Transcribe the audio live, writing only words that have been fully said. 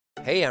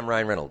Hey, I'm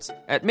Ryan Reynolds.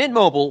 At Mint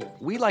Mobile,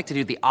 we like to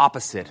do the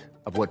opposite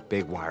of what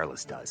Big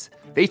Wireless does.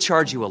 They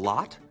charge you a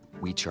lot,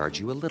 we charge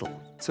you a little.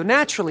 So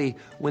naturally,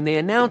 when they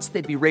announced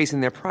they'd be raising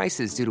their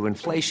prices due to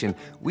inflation,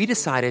 we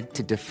decided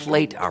to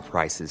deflate our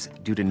prices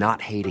due to not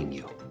hating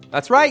you.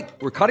 That's right.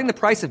 We're cutting the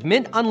price of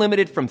Mint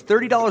Unlimited from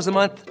 $30 a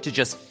month to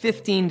just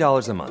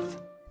 $15 a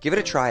month. Give it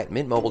a try at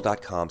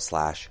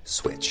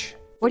mintmobile.com/switch.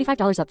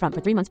 $45 up front for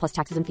 3 months plus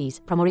taxes and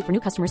fees. Promo rate for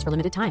new customers for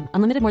limited time.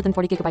 Unlimited more than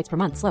 40 gigabytes per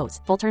month. Slows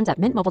full terms at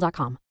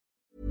mintmobile.com.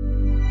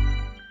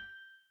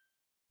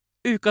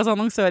 Ukas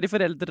annonsør i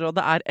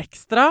Foreldrerådet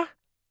Ekstra.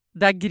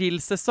 Det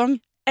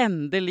grillsesong.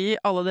 Endelig,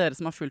 alle dere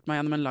som har fulgt meg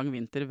gjennom en lang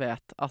vinter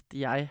vet at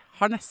jeg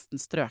har nesten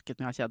strøket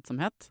med av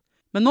kjedsomhet.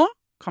 Men nå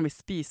kan vi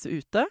spise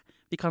ute,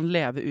 vi kan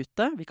leve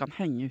ute, vi kan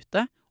henge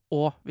ute,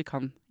 og vi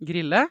kan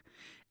grille.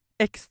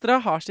 Ekstra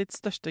har sitt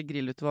største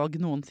grillutvalg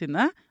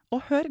noensinne,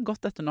 og hør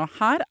godt etter nå.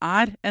 Her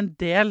en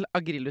del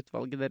av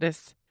grillutvalget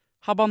deres.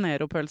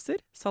 Habanero-pølser,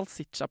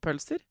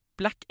 salsiccia-pølser,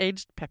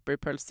 black-aged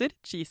pepper-pølser,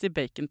 cheesy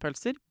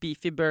bacon-pølser,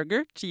 beefy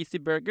burger, cheesy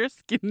burger,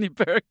 skinny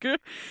burger,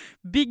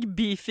 big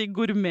beefy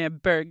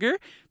gourmet-burger,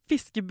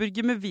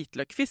 fiskeburger med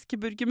hvitløk,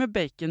 fiskeburger med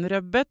bacon,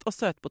 rødbet og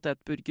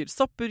søtpotetburger,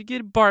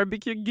 soppburger,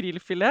 barbecue,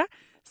 grillfilet,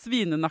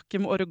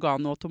 svinenakke med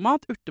oregano og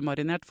tomat,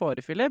 urtemarinert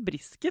fårefilet,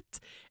 brisket,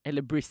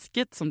 eller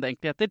brisket som det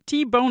egentlig heter,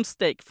 T-bone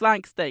steak,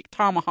 flank steak,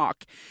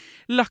 tomahawk,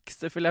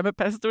 laksefilet med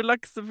pesto,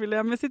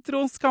 laksefilet med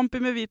sitron, scampi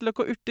med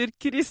hvitløk og urter,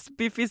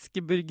 crispy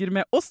fiskeburger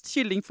med ost,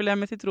 kyllingfilet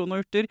med sitron og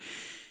urter,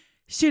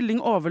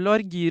 kylling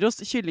overlår, gyros,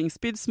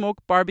 kyllingspyd,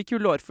 smoke, barbecue,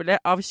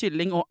 lårfilet av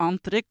kylling og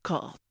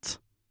entrecôte.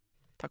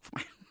 Takk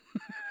for meg.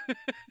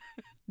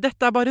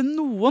 Dette bare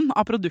noen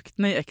av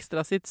produktene i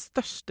Ekstra sitt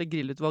største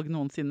grillutvalg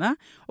noensinne,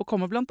 og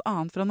kommer blant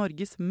annet fra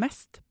Norges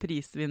mest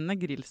prisvinnende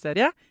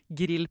grillserie,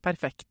 Grill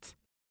Perfekt.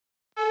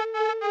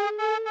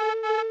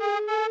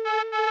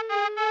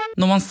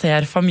 Når man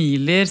ser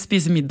familier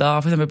spise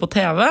middag for eksempel på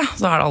TV,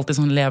 så det alltid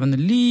sånn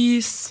levende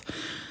lys.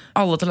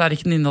 Alle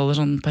tallerkenene inneholder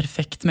sånn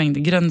perfekt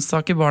mengde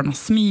grønnsaker, barna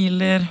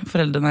smiler,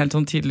 foreldrene helt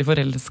sånn tydelig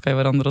forelsket i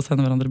hverandre og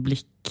sender hverandre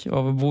blikk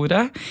over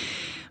bordet.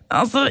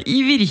 Altså,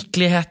 i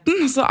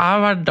virkeligheten så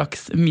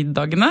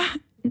hverdagsmiddagene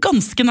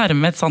ganske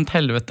nærme et sant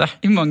helvete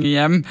i mange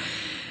hjem.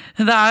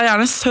 Det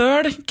gjerne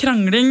søl,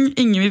 krangling,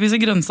 ingen vil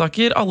spise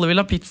grønnsaker, alle vil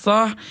ha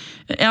pizza,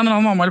 en eller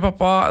annen mamma eller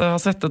pappa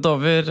har svettet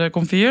over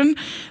komfyren,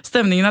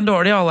 stemningen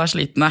dårlig, alle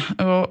slitne,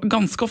 og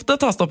ganske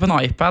ofte tas det opp en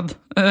iPad,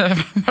 i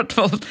hvert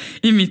fall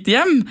i mitt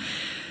hjem.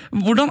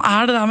 Hvordan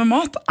det der med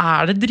mat?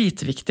 Det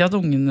dritviktig at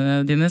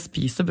ungene dine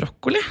spiser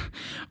brokkoli?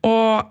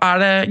 Og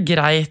det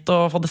greit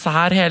å få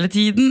dessert hele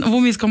tiden? Hvor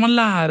mye skal man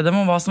lære dem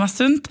om hva som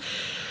sunt?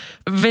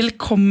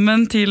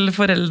 Velkommen til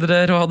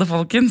Foreldrerådet,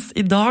 folkens.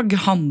 I dag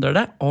handler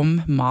det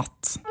om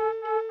mat.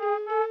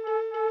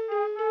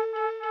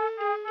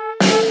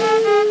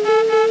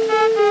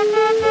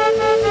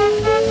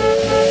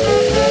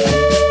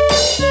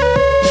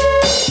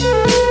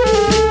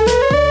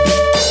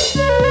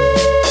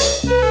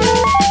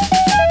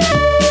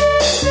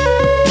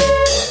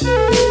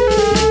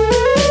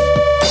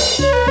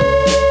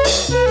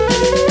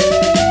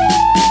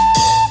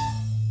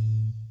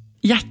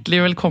 Hjertelig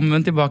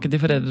velkommen tilbake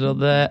til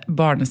Foreldrerådet,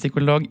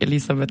 barnepsykolog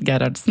Elisabeth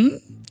Gerhardsen.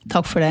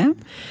 Takk for det.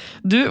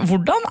 Du,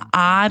 hvordan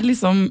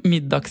liksom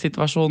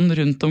middagssituasjonen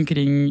rundt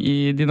omkring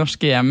i de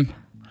norske hjem?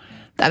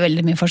 Det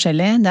veldig mye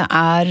forskjellig. Det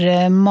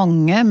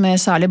mange, med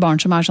særlig barn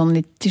som sånn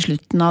litt til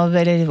slutten av,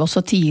 eller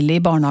også tidlig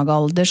i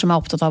barnehagealder, som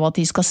opptatt av at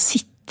de skal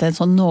sitte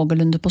sånn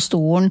noenlunde på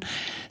stolen,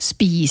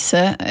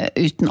 spise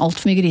uten alt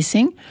for mye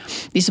grising.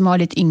 De som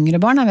har litt yngre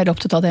barn veldig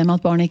opptatt av det med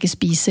at barnet ikke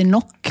spiser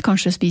nok,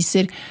 kanskje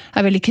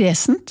veldig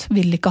kresent,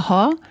 vil ikke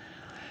ha.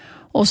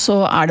 Og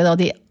så det da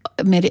de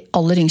med de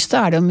aller yngste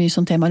det jo mye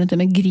sånn tema rundt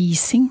det med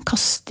grising,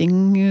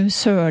 kasting,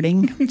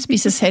 søling,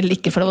 spise selv,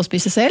 ikke for å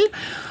spise selv.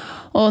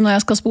 Og når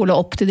jeg skal spole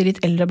opp til de litt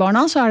eldre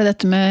barna, så det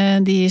dette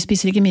med de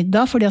spiser ikke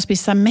middag, for de har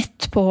spist seg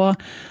mett på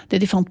det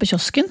de fant på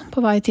kiosken, på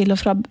vei til og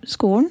fra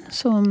skolen.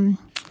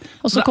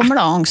 Og så kommer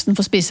da angsten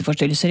for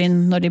spiseforstyrrelser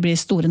inn når de blir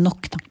store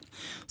nok da.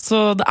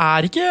 Så det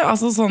ikke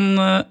sånn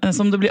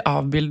som det blir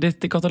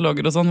avbildet i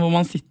kataloger og sånn, hvor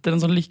man sitter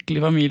en sånn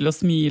lykkelig familie og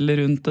smiler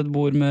rundt et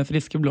bord med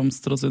friske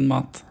blomster og sunn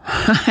mat?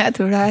 Jeg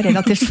tror det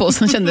relativt få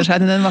som kjenner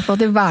seg i den, i hvert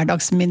fall til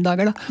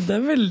hverdagsmiddager da.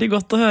 Det veldig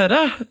godt å høre,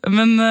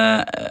 men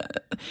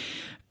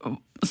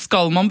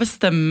skal man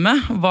bestemme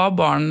hva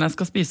barnet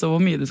skal spise og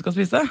hvor mye de skal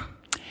spise?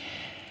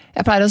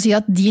 Jeg pleier å si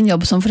at din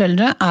jobb som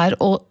foreldre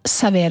å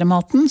servere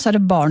maten, så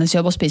det barnets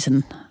jobb å spise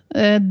den.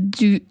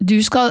 Du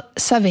skal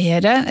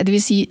servere, det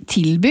vil si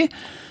tilby,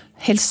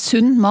 helst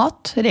sunn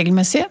mat,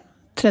 regelmessig,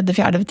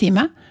 3.–4.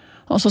 time,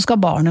 og så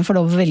skal barnet få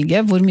lov å velge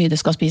hvor mye det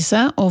skal spise,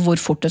 og hvor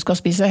fort det skal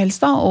spise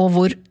helst da, og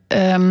hvor...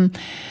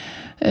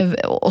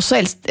 også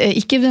helst,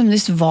 ikke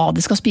nødvendigvis hva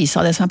det skal spise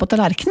av det som på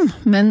tallerkenen,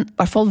 men i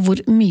hvert fall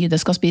hvor mye det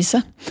skal spise.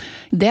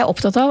 Det jeg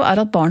opptatt av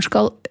at barn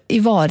skal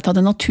ivareta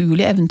den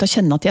naturlige evnen til å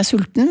kjenne at de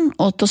sulten,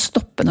 og til å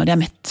stoppe når de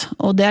mett.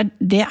 Og det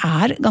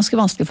ganske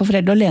vanskelig for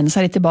foreldre å lene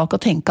seg litt tilbake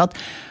og tenke at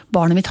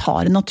barnet mitt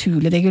har en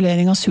naturlig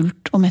regulering av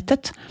sult og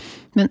metthet.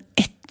 Men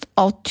ett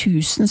av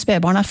 1000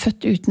 spedbarn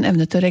født uten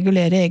evne til å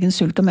regulere egen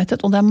sult og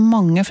metthet, og det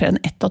mange flere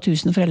enn 1 av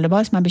 1000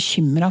 foreldrepar som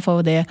bekymret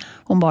for det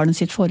om barnet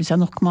sitt får i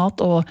seg nok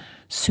mat og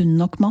sunn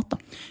nok mat. Da.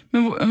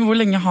 Men hvor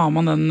lenge har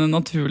man den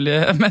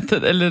naturlige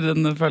metthet, eller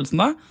den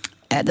følelsen da?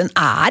 Den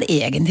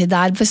egentlig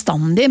der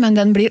bestandig, men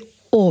den blir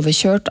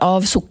overkjørt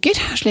av sukker,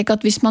 slik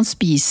at hvis man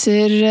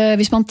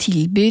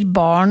tilbyr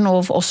barn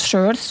og oss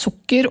selv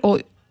sukker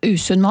og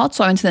usunn mat,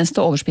 så har vi en tendens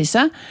til å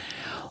overspise.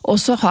 Og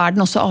så er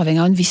den også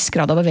avhengig av en viss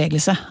grad av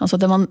bevegelse. Altså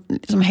det man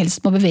liksom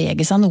helst må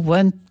bevege seg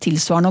noe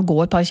tilsvarende å gå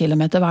et par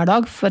kilometer hver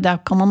dag, for der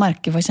kan man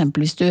merke for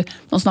eksempel hvis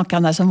nå snakker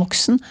jeg om deg som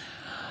voksen,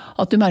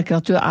 at du merker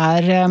at du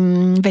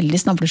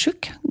veldig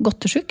snavlesjuk,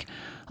 godtesjuk,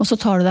 og så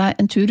tar du deg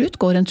en tur ut,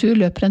 går en tur,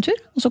 løper en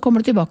tur, og så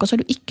kommer du tilbake, og så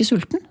du ikke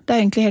sulten. Det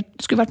egentlig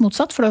skulle vært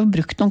motsatt, for du har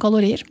brukt noen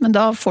kalorier, men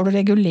da får du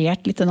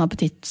regulert litt den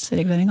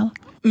appetittsreguleringen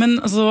da. Men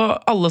altså,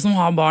 alle som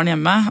har barn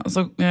hjemme,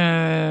 altså,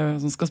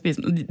 som skal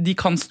spise, de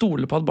kan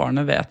stole på at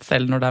barnet vet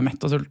selv når det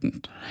mett og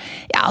sultent?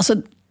 Ja, altså,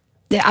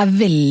 det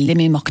veldig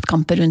mye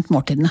maktkamper rundt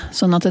måltidene.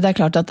 Sånn at det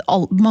klart at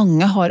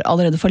mange har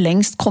allerede for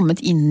lengst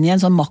kommet inn i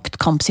en sånn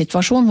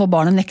maktkampsituasjon, hvor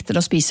barnet nekter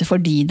å spise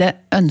fordi det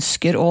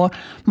ønsker å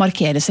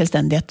markere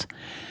selvstendighet.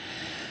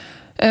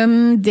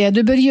 Det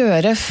du bør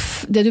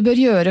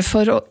gjøre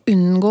for å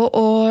unngå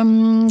å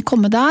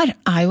komme der,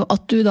 jo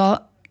at du da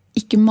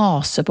ikke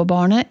maser på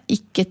barnet,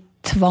 ikke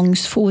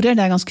tvangsfôrer,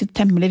 det ganske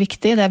temmelig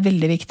viktig, det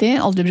veldig viktig,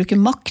 aldri bruke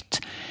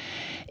makt,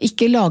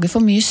 ikke lage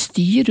for mye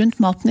styr rundt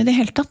maten i det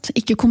hele tatt,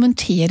 ikke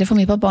kommentere for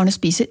mye på at barnet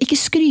spiser, ikke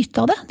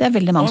skryte av det, det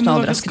veldig mange som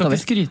overrasket over.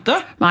 Skal ikke skryte?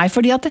 Nei,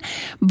 fordi at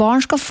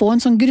barn skal få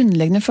en sånn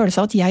grunnleggende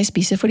følelse av at jeg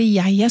spiser fordi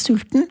jeg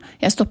sulten,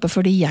 jeg stopper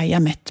fordi jeg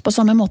mett, på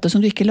samme måte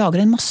som du ikke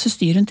lager en masse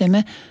styr rundt det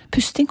med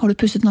pusting. Har du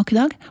pustet nok i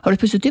dag? Har du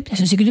pustet dypt?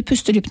 Jeg synes ikke du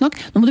puster dypt nok.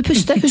 Nå må du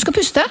puste, husk å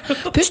puste!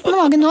 Pust med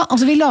magen nå!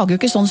 Altså vi lager jo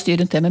ikke sånn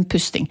styr rundt det med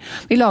pusting.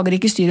 Vi lager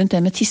ikke styr rundt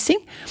det med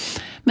tissing,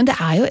 men det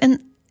jo en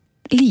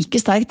like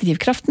sterk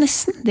drivkraft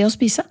nesten, det å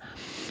spise.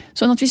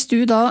 Sånn at hvis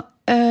du da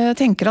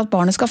tenker at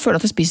barnet skal føle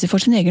at det spiser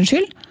for sin egen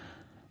skyld,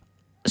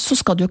 så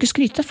skal du jo ikke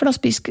skryte, for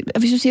hvis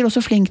du sier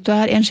også flink du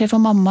en skje for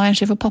mamma, en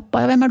skje for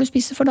pappa, ja, hvem du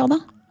spiser for da?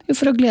 Jo,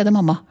 for å glede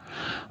mamma.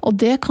 Og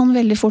det kan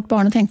veldig fort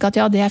barnet tenke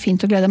at ja, det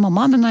fint å glede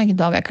mamma, men nei,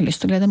 da har jeg ikke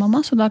lyst til å glede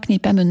mamma, så da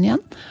kniper jeg munnen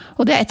igjen.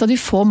 Og det et av de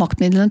få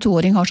maktmidlene en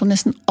 2-åring har som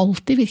nesten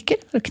alltid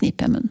virker, for å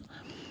knipe jeg munnen.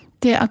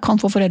 Det kan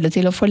få foreldre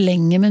til å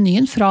forlenge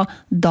menyen fra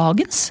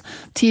dagens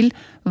til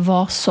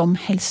hva som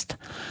helst.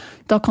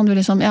 Da kan du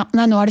liksom, ja,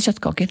 nei, nå det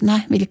kjøttkaker.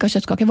 Nei, vil ikke ha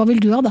kjøttkaker. Hva vil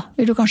du ha da?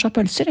 Vil du kanskje ha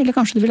pølser? Eller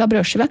kanskje du vil ha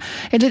brødskive?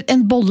 Eller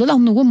en bolle da,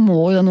 noe må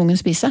jo den ungen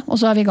spise.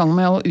 Og så vi i gang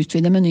med å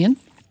utvide menyen.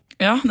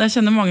 Ja, jeg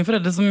kjenner mange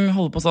foreldre som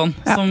holder på sånn.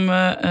 Ja. Som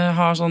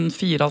har sånn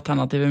 4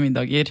 alternative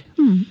middager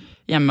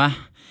hjemme.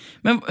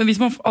 Men hvis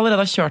man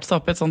allerede har kjørt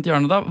seg opp i et sånt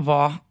hjørne da,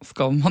 hva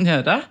skal man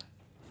gjøre?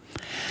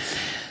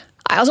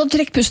 Altså,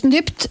 trekk pusten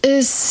dypt,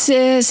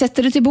 sett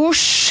dere til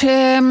bords,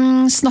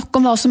 snakk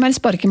om hva som helst,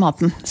 bare ikke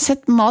maten.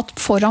 Sett mat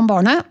foran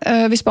barnet,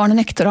 hvis barnet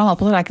nekter å ha mat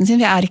på tallerkenen sin,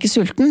 vi ikke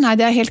sulten, nei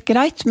det helt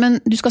greit, men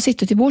du skal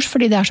sitte til bords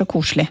fordi det så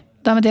koselig.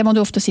 Det må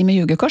du ofte si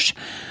med jugekors,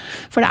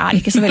 for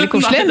det ikke så veldig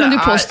koselig, men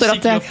du påstår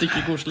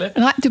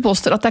at du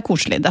påstår at det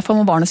koselig, derfor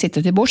må barnet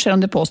sitte til bords, selv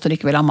om du påstår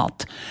ikke vil ha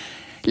mat.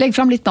 Legg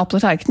fram litt mat på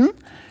tallerkenen,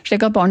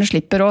 slik at barnet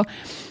slipper å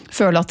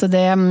føle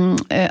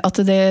at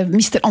det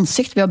mister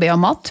ansikt ved å be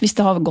om mat, hvis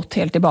det har gått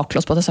helt i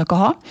baklås på at det skal ikke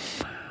ha.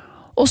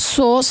 Og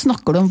så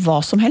snakker du om hva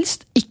som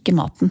helst, ikke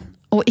maten.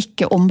 Og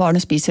ikke om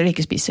barnet spiser eller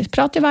ikke spiser.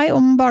 Prat i vei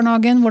om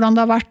barnehagen, hvordan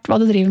det har vært,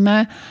 hva det driver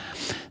med.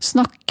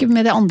 Snakk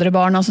med de andre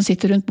barna som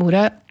sitter rundt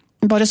bordet.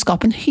 Bare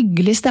skap en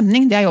hyggelig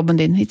stemning, det jobben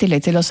din. I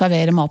tillegg til å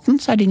servere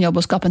maten, så din jobb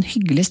å skape en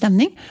hyggelig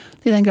stemning,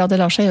 i den grad det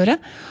lar seg gjøre.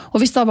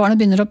 Og hvis da barnet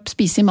begynner å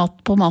spise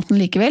på maten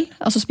likevel,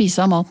 altså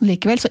spise av maten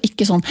likevel, så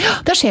ikke sånn, ja,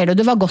 der ser du,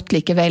 det var godt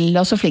likevel,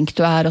 og så flink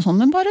du og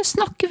sånn, men bare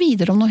snakke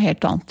videre om noe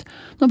helt annet.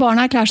 Når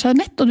barnet erklærer seg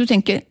mett, og du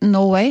tenker,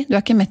 no way, du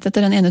ikke mett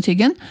etter den ene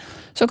tyggen,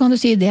 så kan du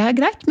si, det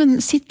greit,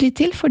 men sitt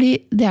litt til, fordi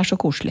det så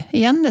koselig.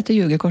 Igjen, dette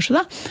jugekorset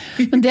da.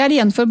 Men det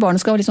igjen for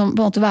barnet skal liksom,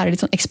 på en måte være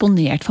litt sånn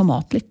eksponert for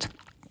mat litt.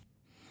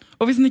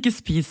 Og hvis den ikke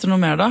spiser noe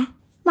mer da?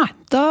 Nei,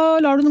 da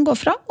lar du den gå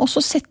fra, og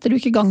så setter du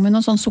ikke i gang med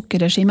noen sånn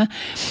sukkerregime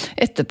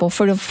etterpå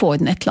for å få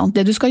den et eller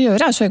annet. Det du skal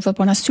gjøre å sørge for at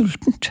barnet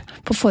sultent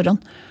på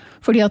forhånd.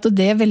 Fordi at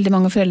det veldig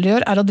mange foreldre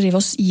gjør å drive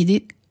oss i de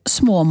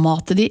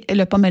småmate de i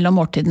løpet av mellom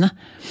måltidene.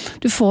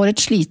 Du får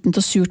et slitent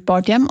og surt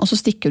bart hjem, og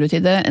så stikker du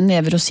til det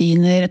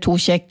nevrosiner, 2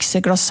 kjeks,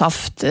 et glass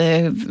saft,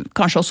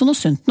 kanskje også noe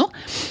sunt noe.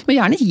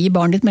 Men gjerne gi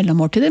barn ditt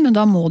mellommåltider, men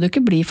da må du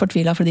ikke bli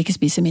fortvilet fordi de ikke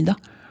spiser middag.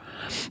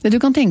 Det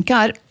du kan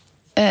tenke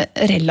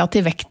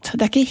relativ vekt.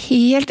 Det ikke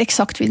helt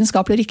eksakt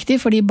vitenskapelig riktig,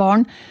 fordi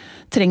barn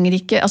trenger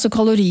ikke, altså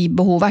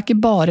kaloribehovet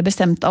ikke bare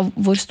bestemt av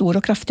hvor stor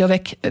og kraftig og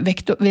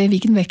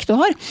hvilken vekt du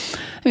har.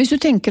 Men hvis du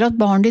tenker at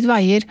barn ditt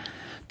veier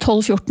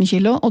 12-14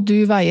 kilo, og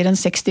du veier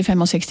en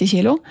 60-65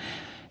 kilo,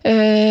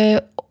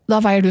 da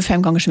veier du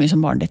 5 ganger så mye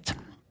som barnet ditt.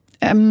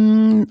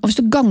 Og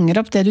hvis du ganger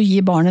opp det du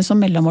gir barnet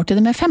som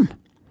mellommåltid med 5,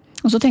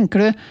 og så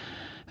tenker du,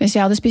 Hvis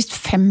jeg hadde spist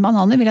 5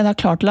 bananer, ville jeg da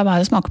klart å la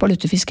være å smake på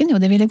lutefisken?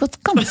 Jo, det ville gått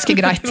ganske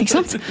greit, ikke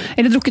sant?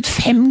 Eller drukket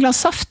 5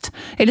 glass saft,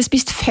 eller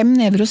spist 5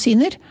 never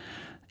rosiner.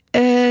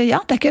 Ja,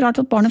 det ikke rart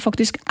at barnet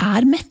faktisk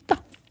mett da.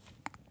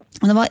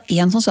 Men det var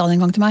en som sa det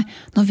en gang til meg,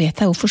 nå vet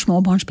jeg hvorfor små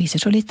barn spiser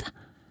så lite.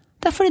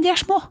 Det fordi de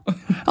små.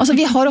 Altså,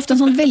 vi har ofte en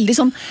sånn veldig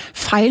sånn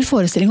feil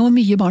forestilling om hvor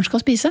mye barn skal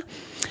spise.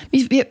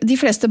 De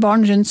fleste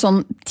barn rundt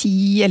sånn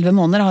 10-11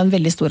 måneder har en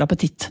veldig stor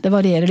appetitt. Det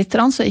varierer litt,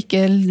 så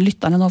ikke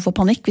lytterne nå får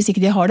panikk hvis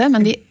ikke de har det,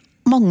 men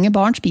mange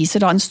barn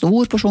spiser da en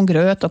stor porsjon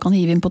grøt og kan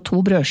hive inn på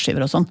 2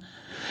 brødskiver og sånn.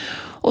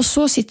 Og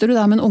så sitter du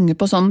der med en unge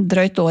på sånn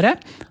drøyt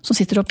året, som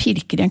sitter og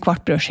pirker i en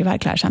kvart brødskive og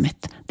erklærer seg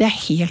mett. Det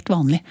helt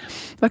vanlig.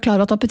 Vær klar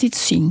over at appetitt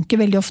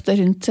synker veldig ofte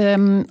rundt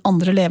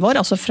andre leveår,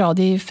 altså fra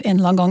de en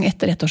eller annen gang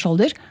etter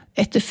 1-årsalder.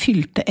 Etter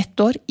fylte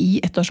 1 år i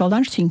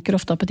 1-årsalderen synker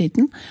ofte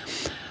appetitten.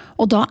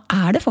 Og da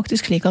det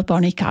faktisk slik at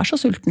barnet ikke så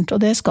sultent,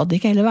 og det skal det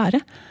ikke heller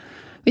være.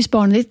 Hvis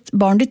barnet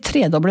ditt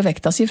tredobler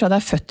vekta si fra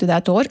det født til det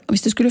 1 år, og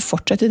hvis det skulle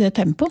fortsette i det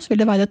tempoet, så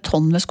vil det være et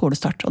tonn ved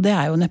skolestart, og det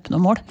jo neppe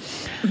noe mål.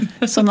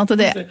 Sånn at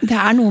det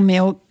noe med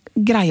å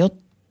greie å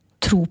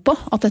tro på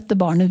at dette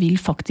barnet vil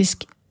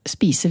faktisk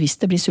spise hvis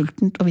det blir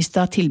sultent, og hvis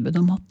det tilbud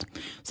om mat.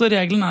 Så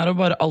regelen å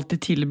bare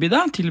alltid tilby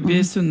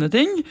sunne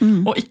ting,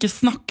 og ikke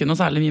snakke noe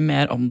særlig mye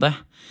mer om det.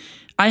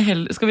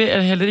 Skal vi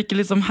heller ikke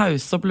liksom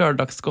hause opp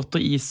lørdagsgodt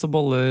og is og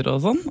boller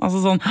og sånn?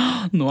 Altså sånn,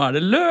 nå det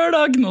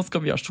lørdag, nå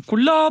skal vi ha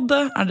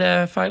sjokolade.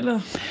 Det feil, da?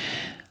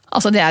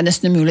 Altså det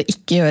nesten umulig å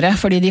ikke gjøre,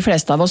 fordi de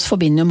fleste av oss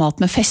forbinder jo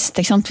mat med fest,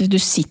 ikke sant? Du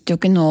sitter jo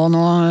ikke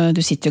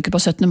du sitter jo ikke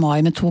på 17.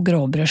 mai med 2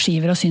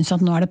 gråbrødskiver og synes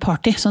at nå det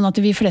party. Sånn at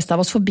de fleste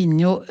av oss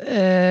forbinder jo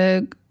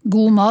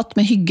god mat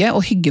med hygge,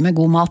 og hygge med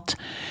god mat.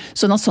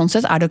 Sånn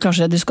sett det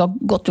kanskje, du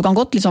kan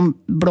godt liksom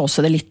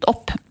blåse det litt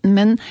opp,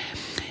 men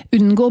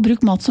unngå å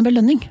bruke mat som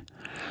belønning.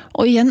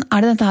 Og igjen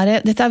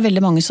dette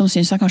veldig mange som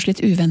synes kanskje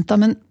litt uventet,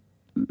 men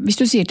hvis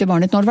du sier til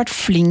barnet ditt, nå har du vært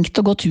flink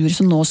til å gå tur,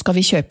 så nå skal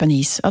vi kjøpe en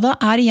is. Ja, da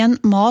igjen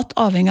mat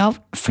avhengig av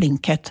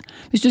flinkhet.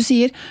 Hvis du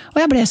sier,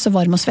 jeg ble så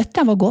varm og svett,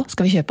 jeg må gå,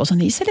 skal vi kjøpe oss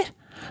en is, eller?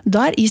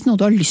 Da is noe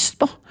du har lyst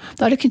på.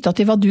 Da det knyttet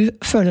til hva du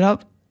føler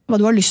av,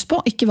 hva du har lyst på,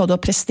 ikke hva du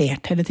har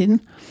prestert hele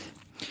tiden.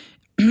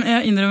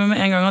 Jeg innrømmer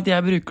med en gang at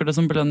jeg bruker det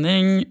som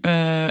belønning,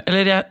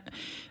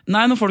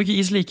 nei, nå får du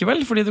ikke is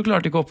likevel, fordi du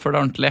klarte ikke å oppføre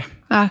det ordentlig.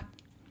 Ja.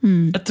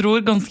 Jeg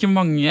tror ganske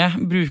mange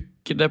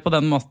bruker det på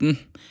den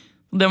måten.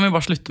 Det må vi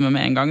bare slutte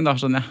med en gang, da,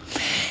 skjønner jeg.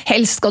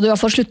 Helst skal du i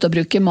hvert fall slutte å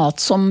bruke mat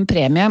som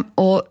premie,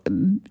 og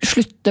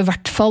slutte i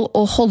hvert fall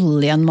å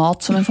holde igjen mat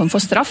som en form for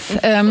straff.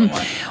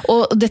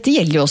 Og dette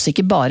gjelder jo også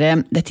ikke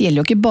bare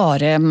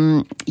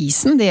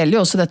isen, det gjelder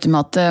jo også dette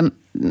med at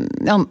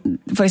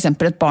for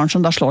eksempel et barn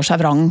som da slår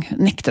seg vrang,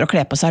 nekter å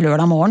kle på seg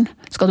lørdag morgen.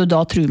 Skal du da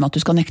tro med at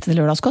du skal nekte til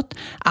lørdagsgodt?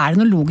 Det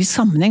noen logisk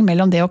sammenheng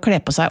mellom det å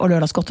kle på seg og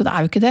lørdagsgodtet?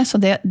 Det jo ikke det, så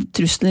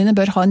truslene dine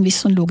bør ha en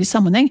viss sånn logisk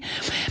sammenheng.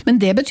 Men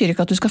det betyr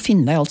ikke at du skal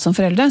finne deg i alt som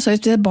foreldre. Så hvis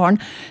et barn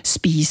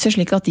spiser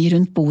slik at de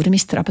rundt bordet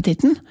mister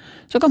appetitten,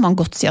 så kan man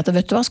godt si at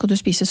vet du hva, skal du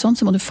spise sånn,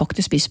 så må du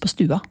faktisk spise på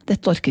stua.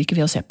 Dette orker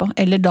ikke vi å se på.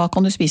 Eller da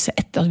kan du spise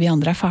etter at vi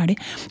andre ferdig.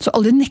 Så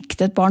aldri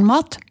nekte et barn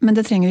mat, men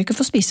det trenger ikke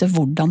få spise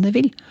hvordan det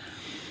vil.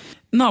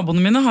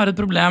 Naboene mine har et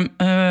problem.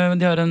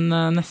 De har en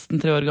nesten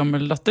 3 år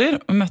gammel datter,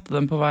 og møtte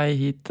dem på vei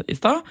hit i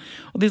sted.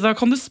 Og de sa,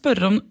 kan du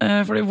spørre om,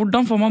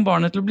 hvordan får man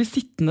barnet til å bli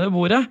sittende ved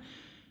bordet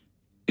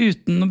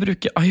uten å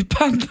bruke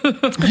iPad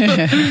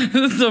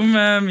som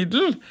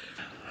middel?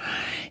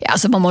 Ja,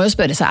 altså man må jo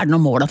spørre seg, det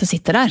noe mål at det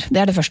sitter der?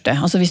 Det det første.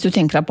 Altså hvis du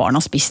tenker at barna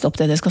har spist opp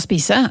det skal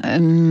spise,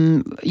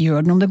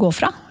 gjør den om det går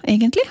fra,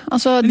 egentlig?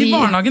 Altså, men i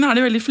barnehagen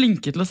de veldig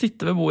flinke til å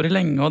sitte ved bordet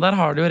lenge, og der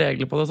har de jo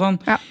regler på det og sånn.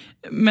 Ja.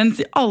 Mens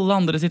i alle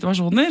andre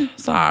situasjoner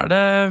så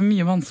det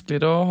mye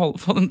vanskeligere å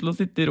få dem til å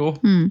sitte i ro.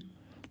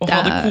 Og ha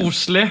det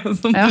koselig,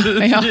 som du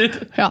sier.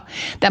 Ja,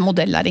 det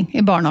modellæring.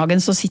 I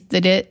barnehagen så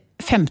sitter det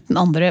 15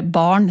 andre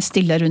barn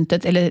stille rundt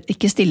eller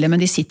ikke stille, men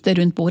de sitter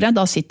rundt bordet.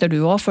 Da sitter du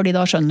også, fordi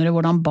da skjønner du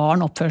hvordan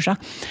barn oppfører seg.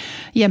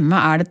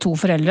 Hjemme det 2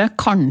 foreldre,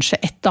 kanskje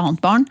et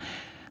annet barn.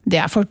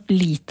 Det for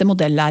lite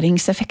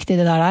modellæringseffekt i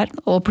det der.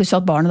 Og pluss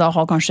at barnet da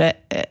har kanskje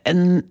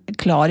en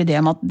klar idé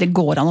om at det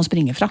går an å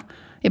springe fra.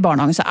 I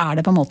barnehagen så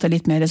det på en måte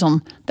litt mer sånn,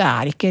 det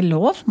ikke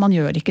lov, man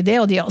gjør ikke det,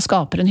 og de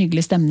skaper en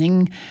hyggelig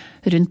stemning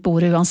rundt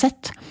bordet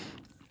uansett.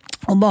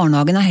 Og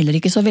barnehagen heller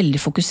ikke så veldig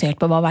fokusert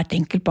på hva hvert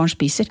enkelt barn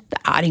spiser. Det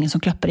ingen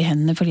som klapper i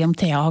hendene fordi om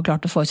Thea har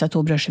klart å få i seg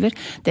 2 brødskiver.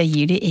 Det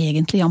gir de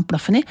egentlig jevnt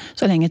blaffen i,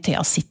 så lenge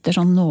Thea sitter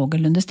sånn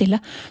noenlunde stille.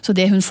 Så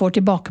det hun får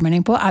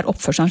tilbakemelding på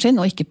oppførselen sin,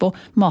 og ikke på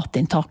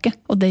matinntaket.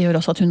 Og det gjør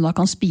også at hun da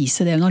kan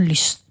spise det hun har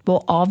lyst på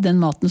av den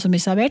maten som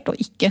blir servert, og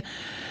ikke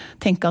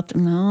tenke at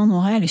nå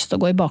har jeg lyst til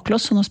å gå i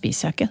baklås, så nå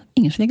spiser jeg ikke.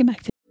 Ingen som legger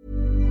merke til.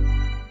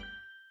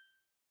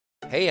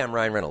 Hey, I'm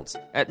Ryan Reynolds.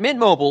 At Mint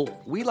Mobile,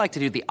 we like to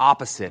do the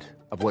opposite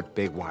of what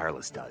Big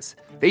Wireless does.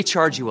 They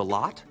charge you a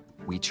lot,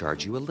 we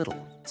charge you a little.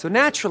 So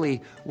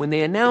naturally, when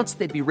they announced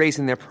they'd be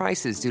raising their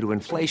prices due to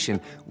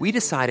inflation, we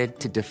decided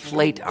to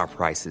deflate our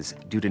prices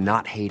due to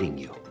not hating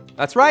you.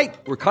 That's right.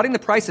 We're cutting the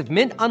price of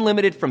Mint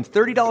Unlimited from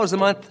 $30 a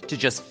month to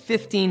just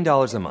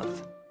 $15 a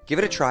month. Give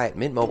it a try at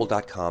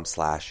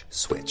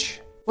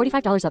mintmobile.com/switch.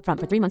 $45 up front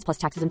for 3 months plus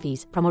taxes and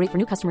fees. Promo rate for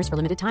new customers for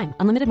limited time.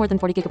 Unlimited more than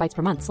 40 gigabytes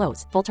per month.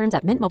 Slows full terms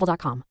at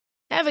mintmobile.com.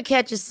 Ever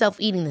catch yourself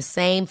eating the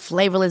same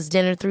flavorless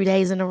dinner 3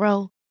 days in a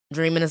row?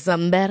 Dreaming of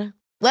something better?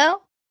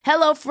 Well,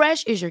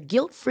 HelloFresh is your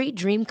guilt-free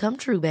dream come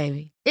true,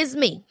 baby. It's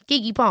me,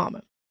 Keke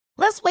Palmer.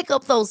 Let's wake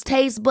up those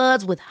taste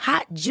buds with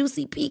hot,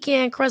 juicy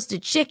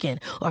pecan-crusted chicken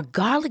or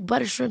garlic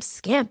butter shrimp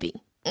scampi.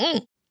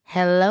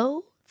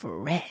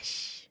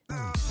 HelloFresh.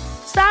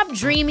 Stop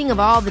dreaming of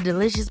all the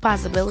delicious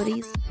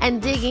possibilities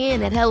and dig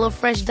in at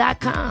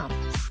HelloFresh.com.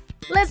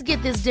 Let's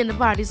get this dinner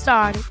party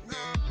started.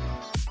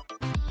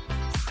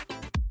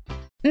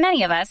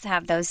 Many of us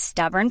have those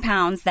stubborn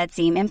pounds that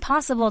seem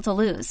impossible to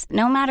lose,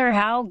 no matter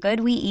how good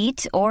we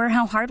eat or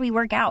how hard we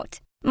work out.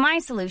 My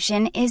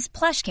solution is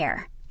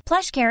PlushCare.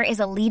 PlushCare is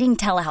a leading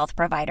telehealth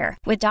provider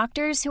with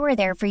doctors who are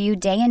there for you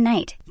day and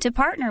night to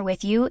partner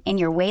with you in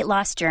your weight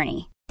loss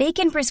journey. They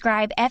can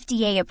prescribe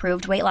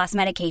FDA-approved weight loss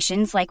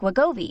medications like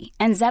Wegovy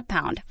and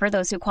Zepbound for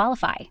those who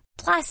qualify.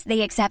 Plus,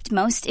 they accept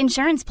most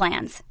insurance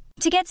plans.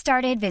 To get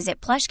started, visit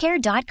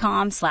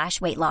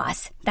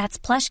plushcare.com/weightloss. That's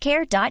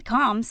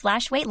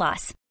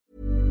plushcare.com/weightloss.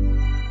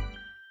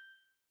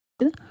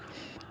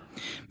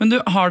 Men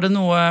du, har det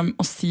noe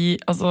å si,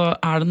 altså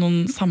det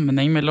noen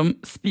sammenheng mellom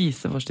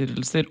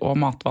spiseforstyrrelser og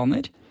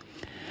matvaner?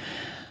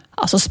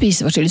 Altså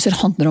spiseforstyrrelser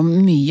handler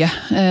om mye,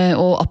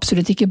 og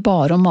absolutt ikke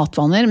bare om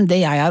matvaner. Men det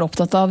jeg er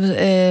opptatt av,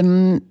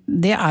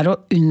 det er å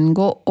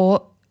unngå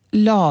å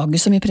lage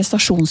så mye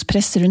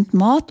prestasjonspress rundt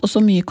mat, og så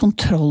mye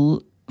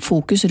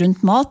kontrollfokus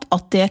rundt mat,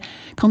 at det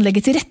kan legge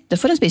til rette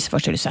for en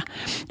spiseforstyrrelse.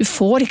 Du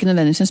får ikke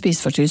nødvendigvis en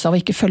spiseforstyrrelse av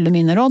å ikke følge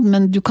mine råd,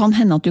 men du kan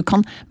hende at du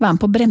kan være med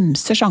på å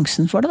bremse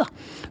sjansen for det da,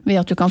 ved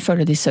at du kan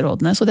følge disse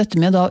rådene. Så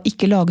dette med da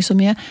ikke lage så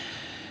mye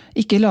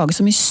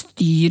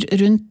styr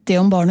rundt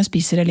det om barnet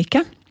spiser eller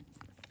ikke.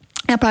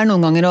 Jeg pleier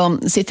noen ganger å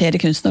sitere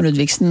Knudsen og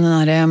Ludvigsen,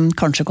 den der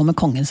 «Kanskje kommer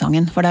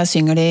kongen»-sangen. For der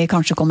synger de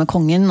 «Kanskje kommer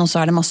kongen», og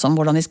så er det masse om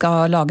hvordan de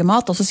skal lage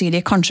mat, og så sier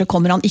de «Kanskje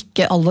kommer han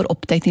ikke all vår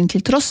oppdekning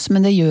til tross,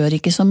 men det gjør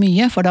ikke så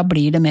mye, for da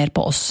blir det mer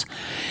på oss».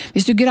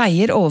 Hvis du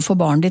greier overfor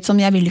barnet ditt som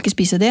 «Jeg vil ikke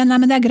spise det», nei,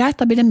 men det er greit,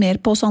 da blir det mer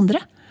på oss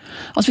andre.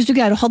 Altså hvis du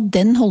greier å ha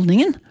den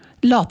holdningen,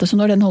 late som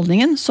du har den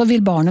holdningen, så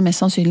vil barnet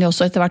mest sannsynlig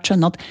også etter hvert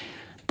skjønne at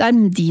det er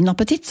din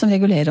appetitt som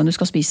regulerer om du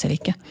skal spise eller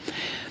ikke.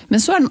 Men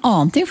så er det en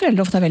annen ting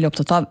foreldre ofte er veldig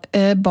opptatt av.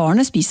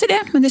 Barnet spiser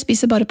det, men det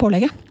spiser bare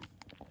pålegget.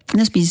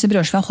 Det spiser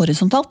brødskiva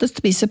horisontalt, det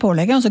spiser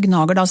pålegget, og så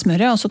gnager da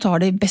smøret, og så tar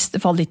det i beste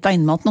fall litt av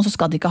innmaten, og så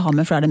skal de ikke ha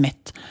med, for da er det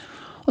mett.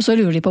 Og så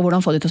lurer de på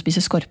hvordan får de til å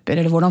spise skorper,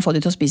 eller hvordan får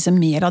de til å spise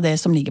mer av det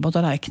som ligger på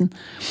tallerkenen.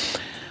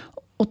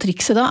 Og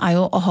trikset da er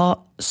jo å ha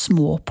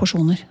små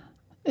porsjoner.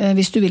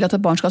 Hvis du vil at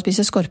et barn skal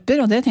spise skorper,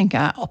 og det tenker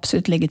jeg er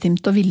absolutt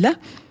legitimt å ville,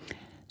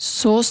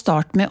 så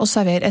start med å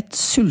servere et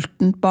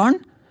sultent barn,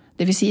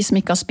 det vil si som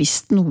ikke har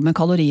spist noe med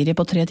kalorier i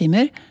på 3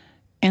 timer,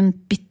 en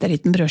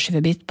bitteliten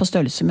brødskivebit på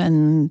størrelse med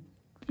en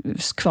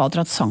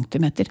kvadrat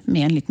centimeter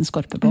med en liten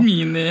skorpe på.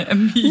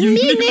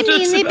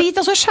 Mini-bit,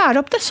 altså skjær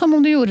opp det som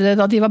om du gjorde det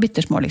da de var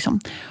bittersmå, liksom.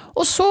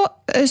 Og så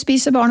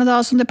spiser barnet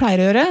da som det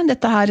pleier å gjøre,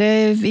 dette her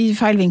i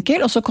feil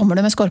vinkel, og så kommer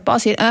det med skorpa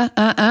og sier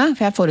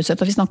for jeg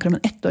forutsetter at vi snakker om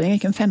en 1-åring,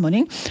 ikke en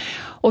 5-åring,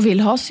 og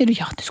vil ha, så sier du,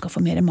 ja, du skal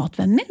få mer mat,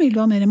 vennen min, vil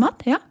du ha mer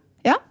mat? Ja,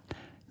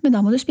 men da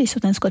må du spise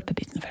opp den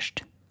skorpebiten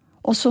først.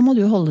 Og så må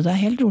du holde deg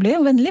helt rolig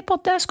og vennlig på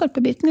at det er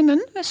skorpebiten i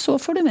munnen, så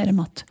får du mer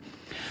mat.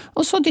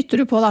 Og så dytter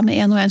du på da med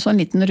en sånn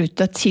liten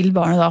rute til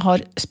barnet da har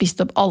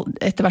spist opp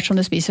etter hvert som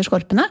det spiser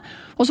skorpene,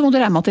 og så må du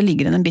regne med at det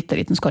ligger en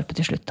bitteliten skorpe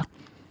til slutt da.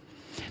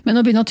 Men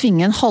å begynne å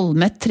tvinge en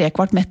halvmett,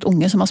 3/4 mett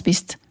unge som har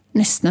spist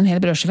nesten en hel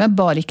brødskive,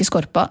 bare ikke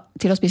skorpa,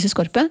 til å spise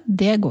skorpe,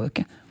 det går jo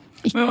ikke.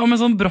 Og med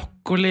sånn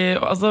brokkoli,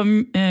 altså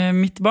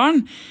mitt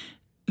barn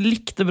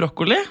likte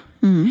brokkoli,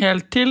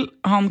 helt til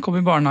han kom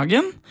i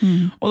barnehagen,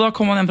 og da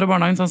kom han hjem fra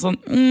barnehagen sånn,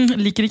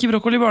 liker ikke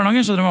brokkoli i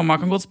barnehagen, skjønner du,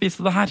 mamma kan godt spise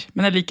det her,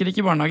 men jeg liker det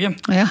ikke i barnehagen.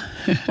 Ja.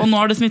 Og nå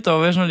har det smittet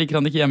over, så nå liker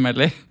han det ikke hjemme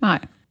heller. Nei.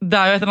 Det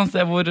er jo et eller annet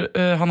sted hvor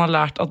han har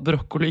lært at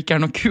brokkoli ikke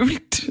er noe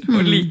kult å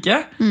like,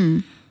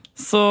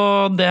 så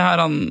det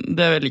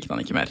liker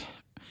han ikke mer.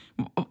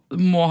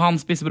 Må han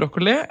spise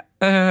brokkoli,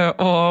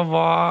 og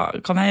hva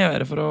kan jeg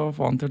gjøre for å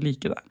få han til å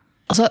like det?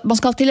 Altså, man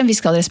skal til en viss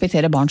grad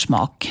respektere barns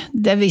smak.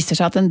 Det viser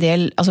seg at en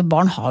del, altså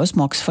barn har jo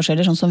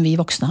smaksforskjeller sånn som vi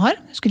voksne har.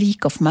 Det skulle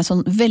gikk opp for meg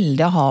sånn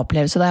veldig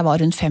aha-opplevelse da jeg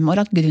var rundt 5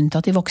 år, at grunnen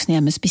til at de voksne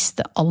hjemme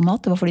spiste all mat,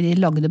 det var fordi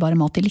de lagde bare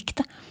mat de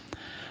likte.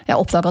 Jeg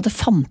oppdaget at det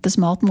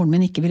fantes mat moren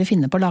min ikke ville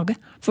finne på å lage,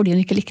 fordi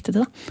hun ikke likte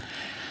det da.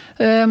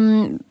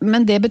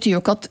 Men det betyr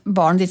jo ikke at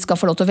barnet ditt skal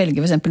få lov til å velge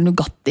for eksempel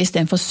Nugatti i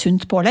stedet for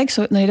sunt pålegg.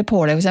 Så når det gjelder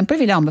pålegg for eksempel,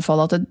 vil jeg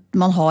anbefale at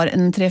man har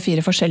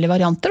 3-4 forskjellige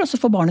varianter, og så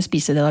får barnet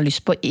spise det det har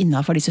lyst på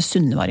innenfor disse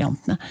sunne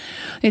variantene.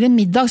 Når det gjelder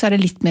middag så er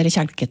det litt mer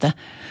kjelkete,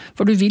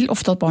 for du vil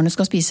ofte at barnet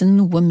skal spise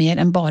noe mer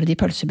enn bare de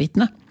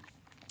pølsebitene.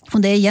 Og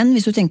det igjen,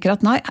 hvis du tenker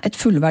at nei, et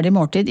fullverdig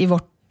måltid i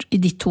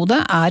ditt hode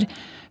er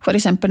for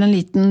eksempel en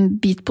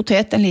liten bit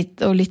potet, litt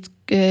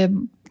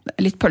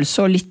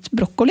pølse og litt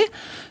brokkoli,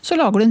 så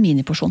lager du en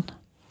miniporsjon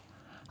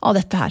av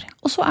dette her.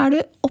 Og så er det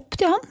opp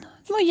til han.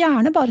 Du må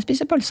gjerne bare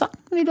spise pølsa.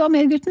 Vil du ha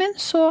mer, gutten min,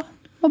 så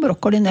og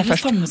brokkolien det Det er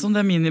først. det samme som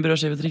det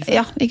minibrødskivetrikset.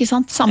 Ja, ikke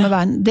sant? Samme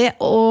veien. Det,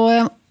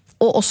 og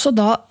også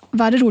da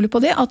være rolig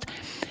på det, at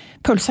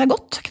pølse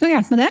godt, ikke noe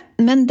gærent med det,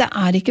 men det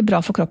ikke bra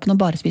for kroppen å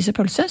bare spise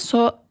pølse,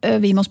 så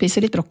vi må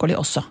spise litt brokkoli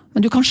også.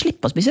 Men du kan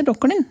slippe å spise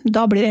brokkolien,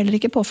 da blir det heller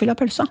ikke påfyll av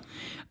pølsa.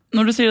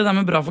 Når du sier det der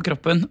med bra for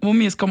kroppen, hvor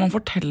mye skal man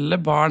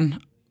fortelle barn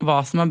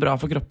hva som bra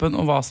for kroppen,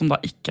 og hva som da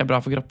ikke bra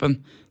for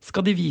kroppen?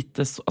 Skal de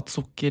vite at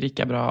sukker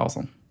ikke bra og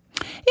sånn?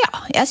 Ja,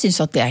 jeg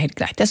synes at det helt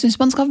greit. Jeg synes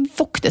man skal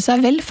vokte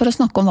seg vel for å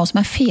snakke om hva som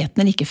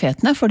fetende eller ikke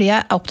fetende, fordi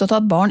jeg opptatt av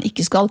at barn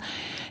ikke skal,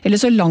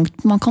 eller så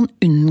langt man kan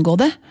unngå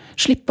det,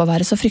 slippe å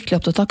være så fryktelig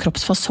opptatt av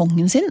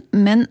kroppsfasongen sin,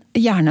 men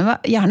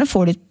gjerne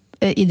få litt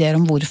ideer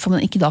om hvorfor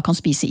man ikke da kan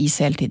spise is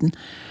hele tiden.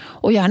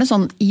 Og gjerne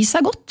sånn, is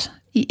godt.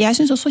 Jeg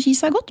synes også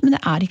is godt, men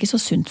det ikke så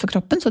sunt for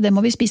kroppen, så det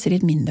må vi spise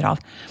litt mindre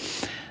av.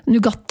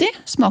 Nugatti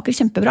smaker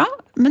kjempebra,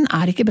 men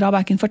ikke bra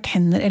hverken for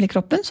tenner eller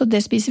kroppen, så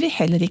det spiser vi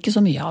heller ikke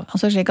så mye av.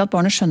 Altså slik at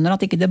barnet skjønner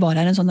at ikke det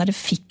bare en sånn der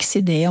fiks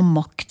idé om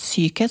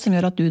maktsykhet som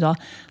gjør at du da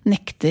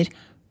nekter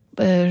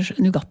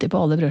Nugatti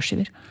på alle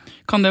brødskiver.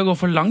 Kan det gå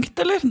for langt,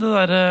 eller? Det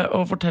der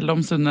å fortelle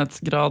om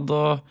sunnhetsgrad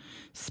og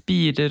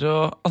spirer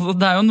og... Altså,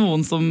 det jo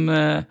noen som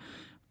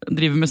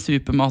driver med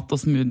supermat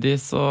og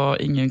smoothies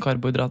og ingen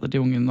karbohydrater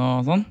til ungen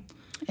og sånn.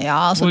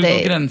 Ja, altså hvor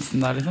går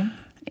grensen der,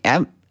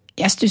 liksom?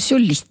 Jeg stusser jo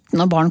litt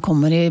når barn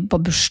kommer på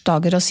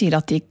bursdager og sier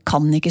at de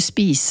kan ikke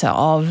spise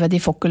av,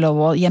 de får ikke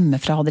lov å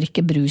hjemmefra å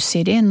drikke brus,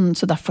 sier de,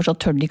 så derfor så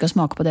tør de ikke å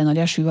smake på det når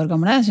de 7 år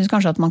gamle. Jeg synes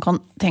kanskje at man kan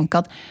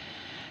tenke at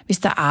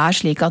hvis det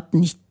slik at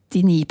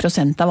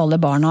 99% av alle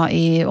barna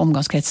i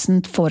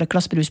omgangskretsen får et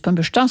glass brus på en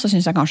bursdag, så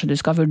synes jeg kanskje du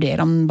skal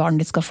vurdere om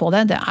barnet ditt skal få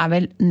det. Det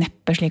vel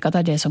neppe slik at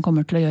det det som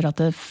kommer til å gjøre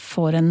at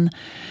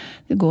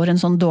det går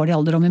en sånn dårlig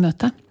alderdom i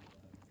møte.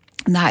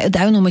 Det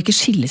jo noe med ikke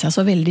skille seg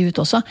så veldig ut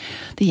også.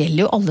 Det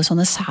gjelder jo alle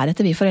sånne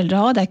særheter vi foreldre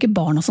har. Det ikke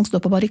barna som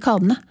står på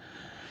barrikadene.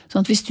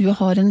 Sånn at hvis du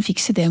har en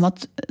fiks idé om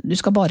at du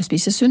skal bare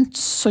spise sunt,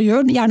 så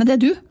gjør gjerne det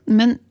du.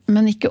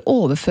 Men ikke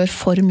overfør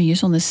for mye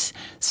sånne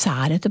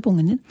særheter på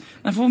ungen din.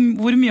 Nei, for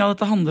hvor mye av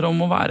dette handler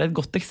om å være et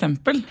godt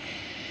eksempel?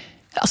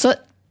 Altså,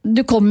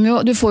 du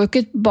får jo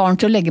ikke et barn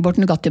til å legge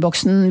bort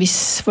Nugatti-boksen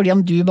fordi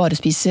om du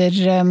bare spiser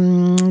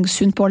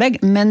sunt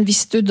pålegg. Men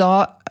hvis du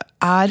da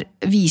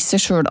viser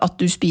selv at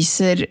du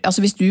spiser, altså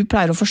hvis du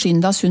pleier å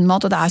forsyne deg av sunn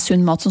mat, og det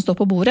sunn mat som står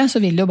på bordet,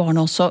 så vil jo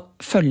barnet også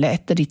følge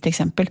etter ditt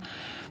eksempel.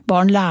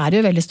 Barn lærer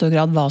jo i veldig stor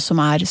grad hva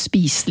som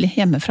spiselig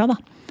hjemmefra da.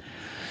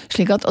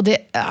 Slik at, og det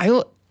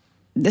jo,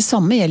 det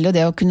samme gjelder jo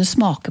det å kunne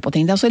smake på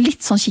ting. Det også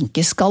litt sånn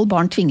kinkig, skal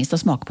barn tvinges til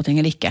å smake på ting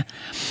eller ikke?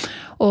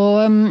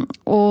 Og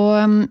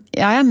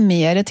jeg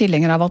mer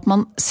tilhenger av at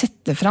man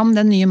setter fram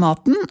den nye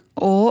maten,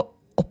 og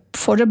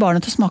oppfordrer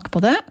barnet til å smake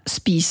på det,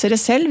 spiser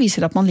det selv,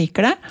 viser at man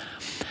liker det,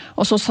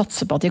 og så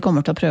satser på at de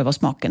kommer til å prøve å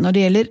smake. Når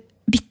det gjelder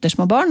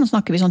bittersmå barn, nå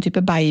snakker vi sånn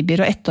type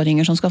babyer og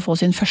 1-åringer som skal få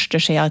sin første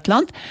skje av et eller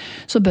annet,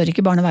 så bør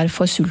ikke barnet være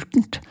for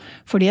sultent.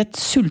 Fordi et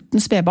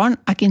sulten spedbarn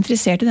ikke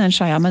interessert i den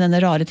skjea med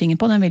denne rare tingen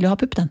på, den vil jo ha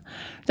pupp den.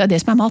 Det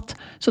det som mat.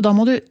 Så da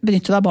må du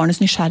benytte deg av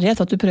barnets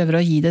nysgjerrighet, at du prøver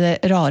å gi det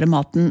rare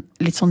maten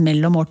litt sånn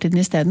mellom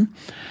måltiden i stedet.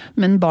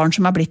 Men barn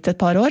som blitt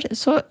et par år,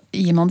 så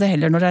gir man det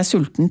heller når det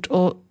sultent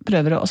og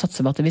prøver å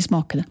satse på at det vil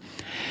smake det.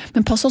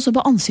 Men pass også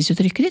på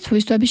ansiktsuttrykket ditt, for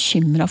hvis du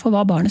bekymret for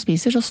hva barnet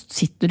spiser, så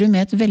sitter du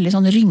med et veldig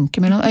sånn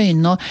rynke mellom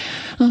øynene,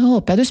 og nå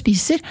håper jeg du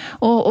spiser,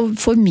 og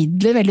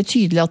formidler veldig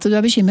tydelig at du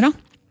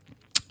bekymret.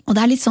 Og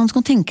det litt sånn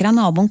som du tenker deg,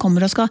 naboen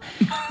kommer og skal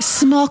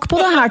smake på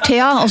det her,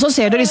 Thea, og så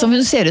ser du liksom,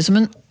 hun ser ut som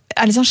hun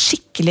litt sånn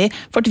skikkelig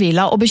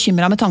fortvilet og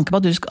bekymret med tanke på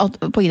at du skal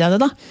på gi deg det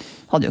da.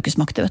 Hadde jo ikke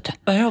smakt det, vet du.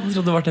 Jeg hadde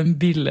trodd det var en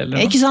bille eller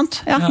noe. Ikke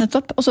sant? Ja,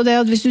 nettopp. Og så det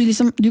at hvis du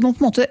liksom, du må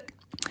på en måte,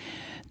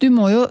 du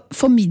må jo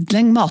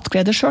formidle en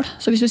matglede selv.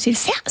 Så hvis du sier,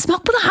 se,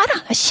 smak på det her da,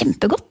 det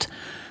kjempegodt.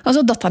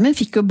 Altså, datteren min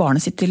fikk jo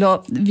barnet sitt til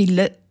å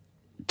ville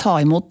ta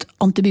imot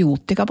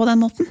antibiotika på den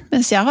måten.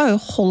 Mens jeg har jo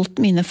holdt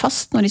mine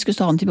fast når de skulle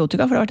ta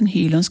antibiotika, for det har vært en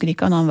hyl og en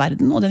skrik av en annen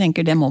verden, og de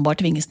tenker det må bare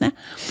tvinges ned.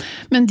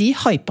 Men de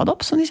hypet det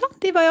opp, som de sa.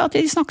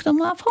 De snakket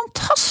om det,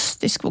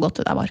 fantastisk hvor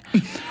godt det der var.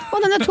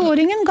 Og denne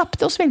 2-åringen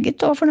gapte og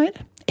svelget og var fornøyd.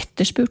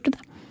 Etterspurte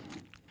det.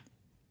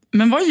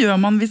 Men hva gjør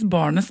man hvis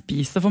barnet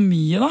spiser for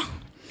mye da?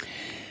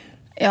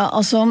 Ja,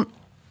 altså...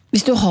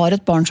 Hvis du har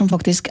et barn som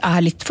faktisk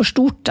litt for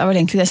stort, det vel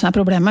egentlig det som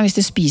problemet. Hvis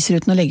de spiser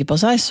uten å legge på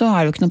seg, så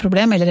det jo ikke noe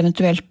problem. Eller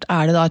eventuelt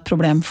det da et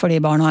problem fordi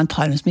barnet har en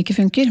tarm som ikke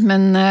funker.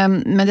 Men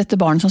med dette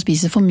barnet som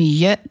spiser for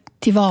mye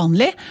til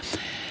vanlig,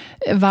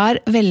 vær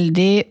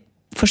veldig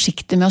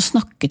forsiktig med å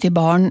snakke til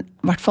barn,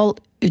 i hvert fall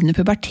under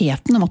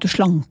puberteten, om at du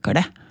slanker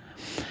det.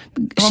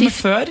 Hva med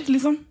før,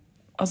 liksom?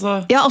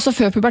 Ja, altså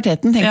før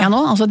puberteten, tenker jeg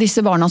nå. Altså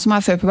disse barna som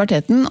før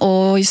puberteten,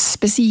 og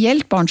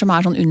spesielt barn som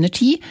sånn under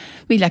 10,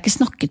 vil jeg ikke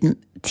snakke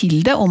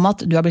til det om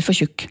at du har blitt for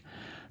tjukk.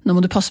 Nå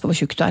må du passe på hvor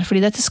tjukk du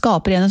fordi dette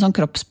skaper igjen en sånn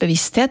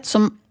kroppsbevissthet,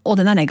 og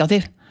den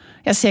negativ.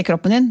 Jeg ser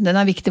kroppen din, den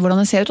viktig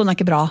hvordan den ser ut, og den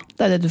ikke bra.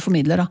 Det det du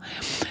formidler da.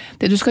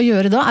 Det du skal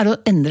gjøre da, å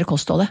endre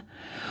kostholdet.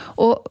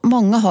 Og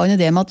mange har en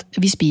idé med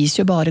at vi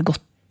spiser jo bare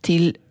godt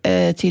til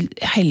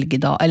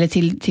helgedag, eller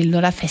til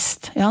når det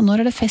fest. Ja,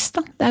 når det fest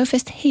da? Det jo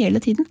fest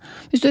hele tiden.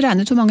 Hvis du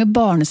regner ut hvor mange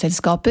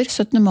barneselskaper,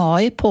 17.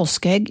 mai,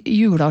 påskeegg,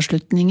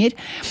 juleavslutninger,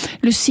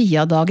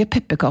 Lucia-dager,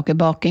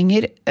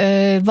 pepperkakebakinger,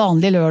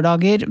 vanlige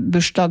lørdager,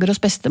 bursdager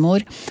hos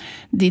bestemor,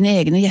 dine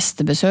egne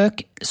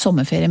gjestebesøk,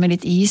 sommerferie med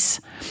litt is.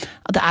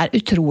 Det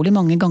utrolig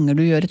mange ganger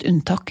du gjør et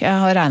unntak.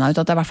 Jeg har regnet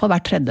ut at det I hvert fall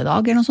hver tredje dag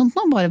eller noe sånt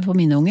nå, bare på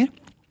mine unger.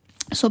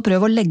 Så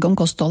prøv å legge om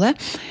kostholdet,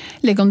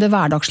 legge om det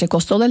hverdagslige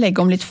kostholdet,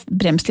 legge om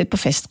brems litt på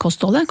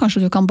festkostholdet,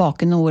 kanskje du kan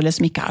bake noe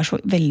som ikke så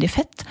veldig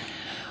fett,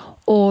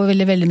 og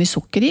veldig, veldig mye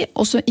sukker I,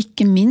 og så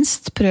ikke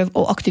minst prøv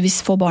å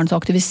få barnet til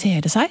å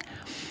aktivisere seg,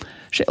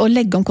 og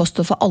legge om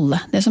kosthold for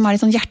alle. Det som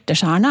litt sånn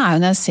hjerteskjærende jo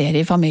når jeg ser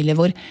I familier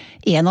hvor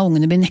en av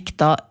ungene blir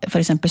nekta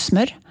for eksempel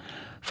smør,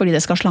 fordi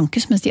det skal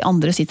slankes, mens de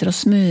andre sitter og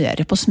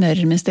smører på smør,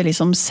 mens det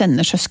liksom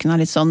sender søskene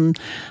litt sånn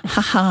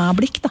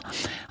haha-blikk da.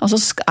 Altså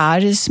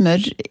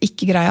smør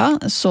ikke greia,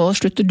 så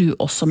slutter du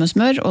også med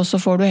smør, og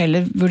så får du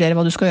heller vurdere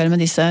hva du skal gjøre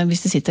med disse,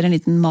 hvis det sitter en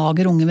liten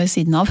mager unge ved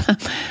siden av,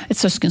 et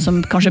søsken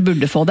som kanskje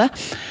burde få det.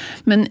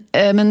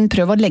 Men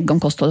prøv å legge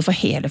om kostholdet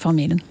for hele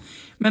familien.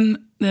 Men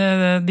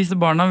disse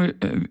barna,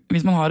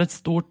 hvis man har et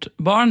stort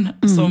barn,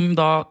 som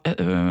da,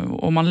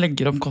 og man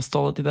legger om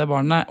kostholdet til det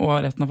barnet og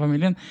resten av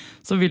familien,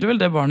 så vil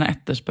vel det barnet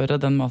etterspørre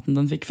den maten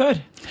den fikk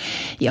før?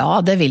 Ja,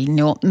 det vil den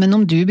jo. Men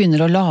om du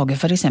begynner å lage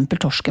for eksempel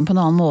torsken på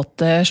en annen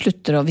måte,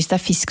 og hvis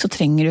det fisk, så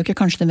trenger du ikke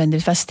kanskje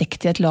nødvendigvis være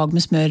stekt I et lag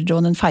med smør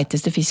og den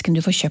feiteste fisken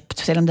du får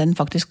kjøpt, selv om den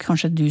faktisk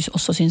kanskje du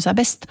også synes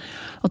best.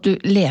 At du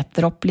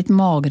leter opp litt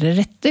magre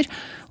retter,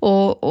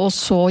 og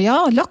så,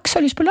 ja, laks, jeg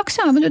har lyst på laks,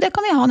 ja, men det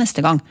kan vi ha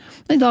neste gang.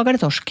 Men I dag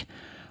det torsk.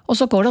 Og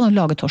så går det an å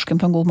lage torsken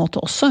på en god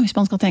måte også, hvis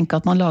man skal tenke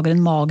at man lager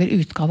en mager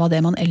utgave av det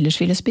man ellers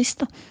ville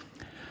spist. Da.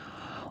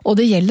 Og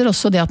det gjelder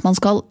også det at man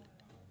skal,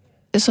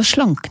 så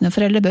slankende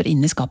foreldre bør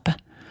inn I skapet.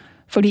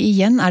 Fordi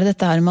igjen det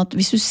dette her med at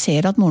hvis du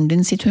ser at moren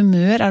din sitt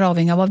humør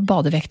avhengig av hva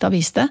badevekta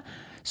viste,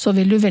 så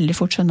vil du veldig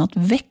fort skjønne at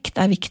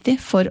vekt viktig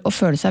for å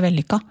føle seg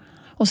vellykket.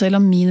 Og selv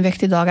om min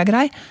vekt I dag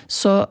grei,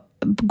 så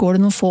går det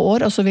noen få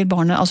år, og så vil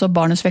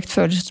barnets vekt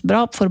føles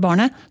bra for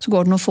barnet, så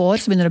går det noen få år,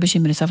 så begynner det å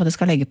bekymre seg for at det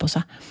skal legge på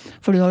seg.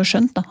 For du har jo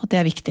skjønt da, at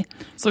det viktig.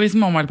 Så hvis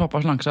mamma eller pappa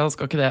slanker seg, så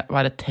skal ikke det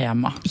være et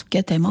tema?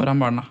 Ikke et tema.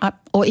 Foran barna?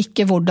 Og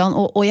ikke hvordan,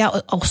 og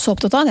jeg også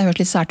opptatt av, det har hørt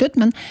litt sært ut,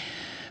 men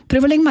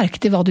prøv å legge merke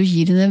til hva du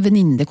gir dine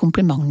venninne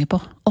komplimenter på.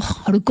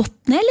 Har du gått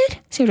ned,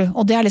 eller? Sier du.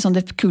 Og det liksom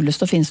det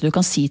kuleste å finne, så du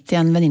kan si til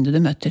en venninne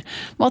du møter.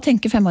 Hva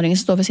tenker 5-åringen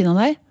som står ved siden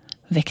av deg?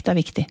 Vekt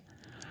viktig.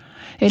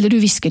 Eller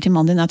du visker til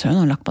mannen din, jeg tror han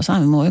har lagt på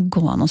seg, vi må jo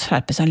gå an og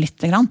skjerpe seg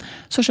litt grann.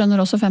 Så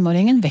skjønner også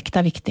 5-åringen, vekt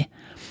viktig.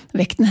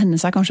 Vekten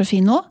hennes kanskje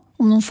fin nå,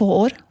 om noen få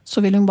år,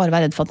 så vil hun bare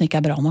være redd for at den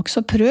ikke bra nok.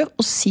 Så prøv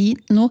å si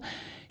noe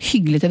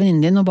hyggelig til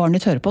venninnen din når barnet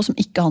ditt hører på, som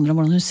ikke handler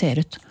om hvordan hun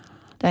ser ut.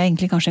 Det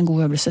egentlig kanskje en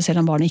god øvelse,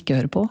 selv om barnet ikke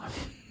hører på.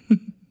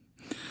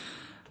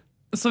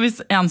 Så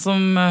hvis en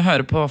som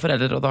hører på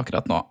Foreldrerådet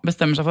akkurat nå,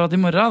 bestemmer seg for at I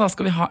morgen, da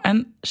skal vi ha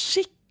en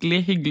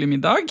skikkelig hyggelig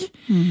middag,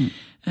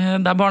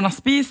 der barna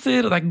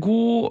spiser, og det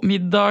god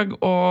middag,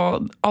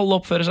 og alle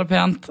oppfører seg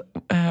pent.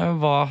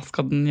 Hva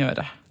skal den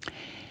gjøre?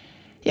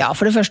 Ja,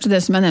 for det første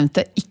det som jeg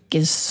nevnte, ikke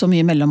så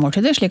mye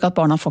mellommåltider, slik at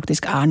barna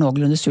faktisk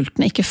noenlunde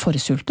sultne, ikke for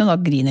sultne, da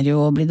griner de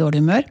jo og blir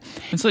dårlig humør.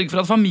 Men sørg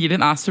for at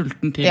familien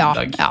sulten til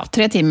middag. Ja,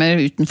 3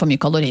 timer uten for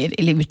mye kalorier,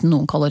 eller uten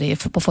noen kalorier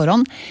på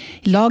forhånd.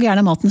 Lag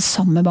gjerne maten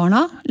sammen med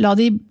barna, la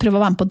de prøve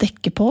å være med på å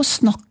dekke på,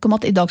 snakk om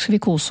at I dag skal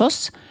vi kose oss.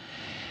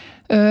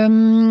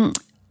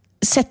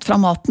 Sett fra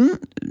maten,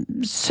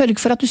 sørg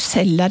for at du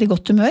selv I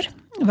godt humør,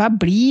 vær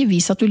blid,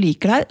 vis at du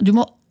liker deg, du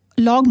må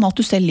lag mat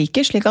du selv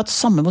liker, slik at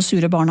samme hvor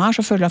sure barna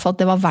så føler jeg for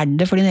at det var verdt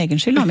det for din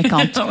egen skyld, om ikke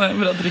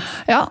annet.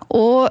 Ja,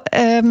 og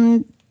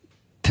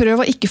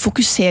prøv å ikke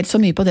fokusere så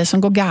mye på det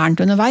som går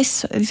gærent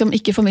underveis, liksom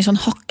ikke for mye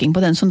sånn hakking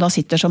på den som da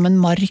sitter som en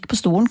mark på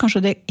stolen,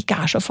 kanskje det ikke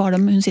så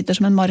farlig, men hun sitter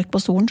som en mark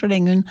på stolen, så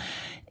lenge hun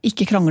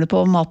ikke krangler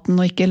på maten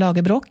og ikke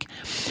lager bråk.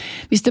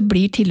 Hvis det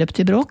blir tilløp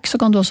til bråk, så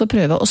kan du også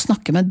prøve å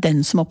snakke med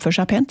den som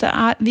oppfører seg pent.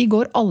 Vi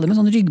går alle med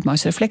sånn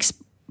ryggmargsrefleks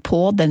på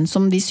den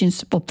som vi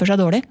synes oppfører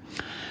seg dårlig.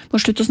 Må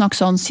slutte å snakke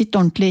sånn, sitt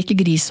ordentlig, ikke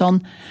gris sånn,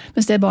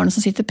 mens det barnet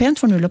som sitter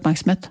pent får null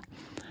oppmerksomhet.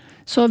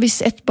 Så hvis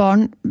et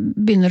barn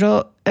begynner å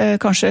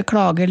kanskje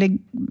klage eller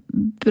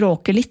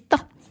bråke litt da,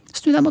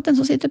 snu deg mot den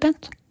som sitter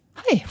pent.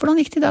 Hei, hvordan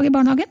gikk det I dag I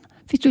barnehagen?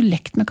 Fikk du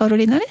lekt med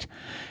Caroline, eller?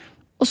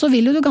 Og så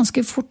vil du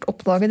ganske fort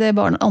oppdage det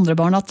andre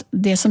barnet at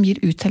det som gir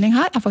uttelling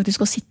her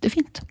faktisk å sitte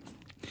fint.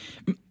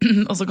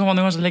 Og så kan man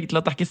jo kanskje legge til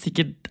at det ikke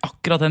sikkert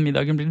akkurat den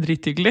middagen blir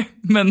drithyggelig,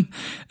 men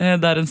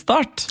det en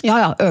start.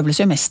 Ja,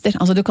 øvelse gjør mester.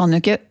 Altså, du kan jo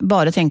ikke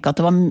bare tenke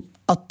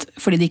at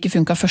fordi det ikke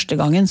funket første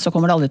gangen, så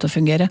kommer det aldri til å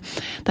fungere.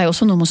 Det jo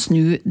også noe med å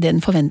snu den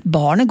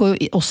Barnet går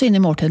jo også inn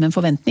I måltid med en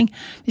forventning.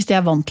 Hvis de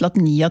vant til at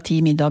 9 av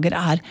 10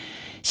 middager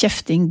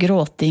kjefting,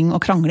 gråting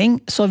og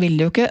krangling, så vil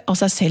de jo ikke av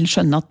seg selv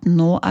skjønne at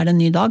nå det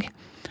en ny dag.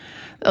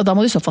 Og da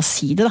må du I så fall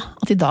si det da,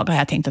 at I dag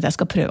har jeg tenkt at jeg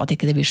skal prøve at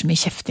ikke det blir så mye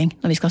kjefting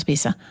når vi skal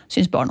spise.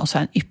 Synes barn også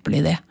en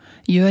ypperlig idé.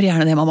 Gjør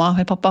gjerne det, mamma.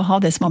 Eller pappa, ha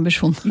det som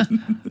ambisjon.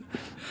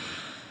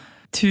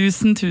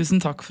 Tusen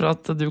takk for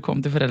at du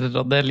kom til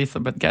Foreldrerådet,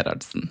 Elisabeth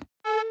Gerhardsen.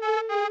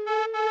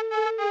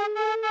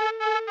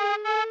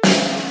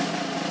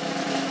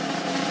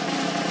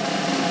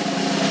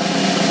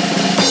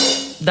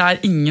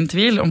 Det ingen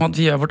tvil om at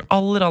vi gjør vårt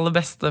aller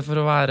beste for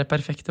å være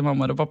perfekte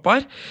mammaer og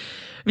pappaer.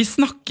 Vi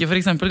snakker for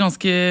eksempel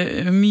ganske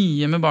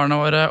mye med barna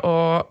våre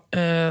og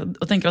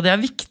tenker at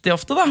det viktig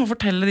ofte da, å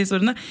fortelle de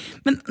historiene.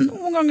 Men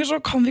noen ganger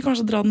så kan vi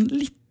kanskje dra den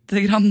litt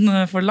grann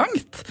for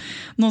langt.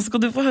 Nå skal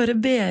du få høre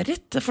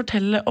Berit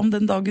fortelle om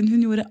den dagen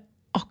hun gjorde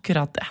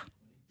akkurat det.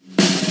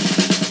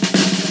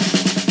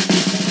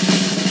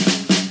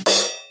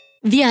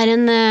 Vi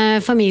en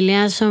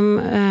familie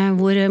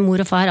hvor mor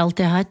og far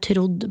alltid har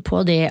trodd på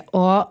det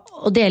å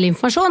dele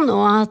informasjon,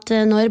 og at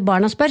når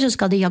barna spør, så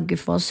skal de jaggu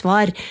få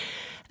svar.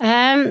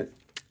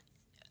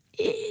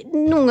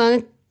 Noen ganger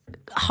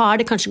har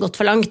det kanskje gått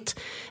for langt.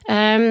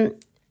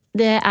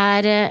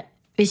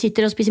 Vi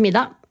sitter og spiser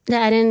middag. Det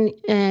en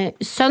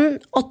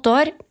sønn 8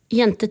 år,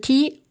 jente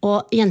 10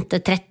 og jente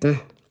 13.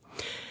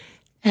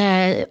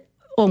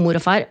 Og mor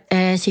og far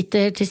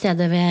sitter til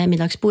stede ved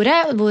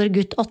middagsbordet, hvor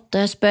gutt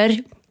 8 spør: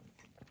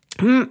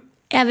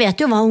 jeg vet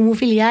jo hva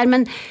homofili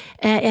men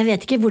jeg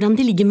vet ikke hvordan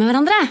de ligger med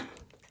hverandre.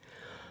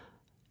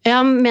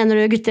 Ja, mener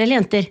du gutter eller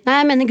jenter? Nei,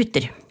 jeg mener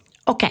gutter.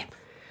 Ok.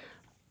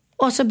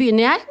 Og så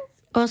begynner jeg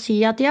å si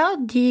at ja,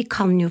 de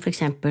kan jo for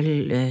eksempel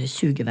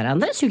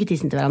suge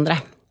tissen til hverandre.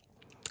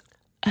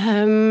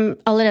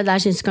 Allerede der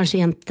synes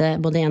kanskje jente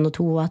både 1 og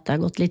 2 at det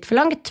har gått litt for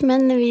langt,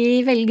 men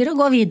vi velger å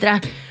gå videre.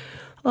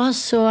 Og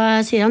så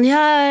sier han,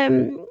 ja,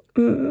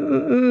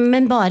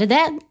 men bare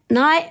det?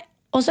 Nei.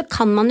 Og så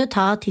kan man jo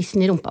ta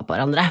tissen i rumpa på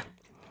hverandre.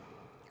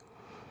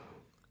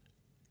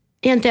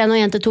 Jente 1 og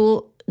jente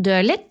 2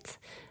 dør litt.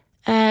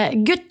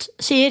 Gutt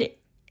sier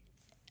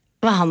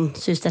hva han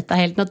synes dette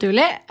helt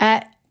naturlig.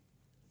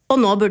 Og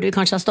nå burde vi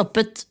kanskje ha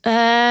stoppet.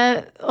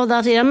 Og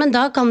da sier han, men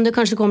da kan det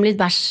kanskje komme litt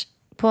bæsj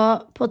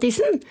på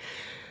tissen.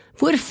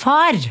 Hvor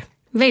far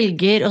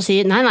velger å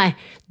si, nei,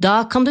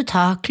 da kan du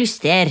ta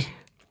klyster.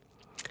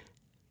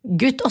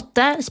 Gutt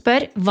 8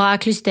 spør, hva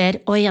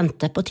klyster? Og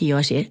jente på 10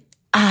 år sier,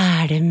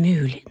 det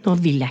mulig? Nå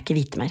vil jeg ikke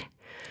vite mer.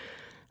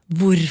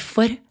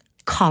 Hvorfor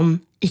kan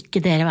ikke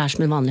dere være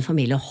som en vanlig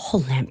familie og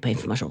holde hjem på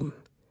informasjonen?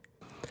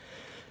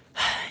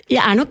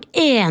 Jeg nok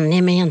enig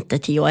med jente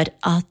 10 år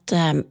at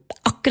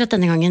akkurat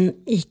denne gangen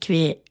gikk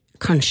vi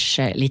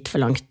kanskje litt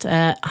for langt.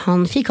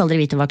 Han fikk aldri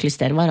vite hva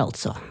klyster var,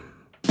 altså.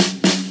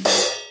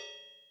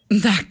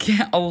 Det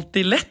ikke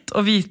alltid lett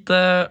å vite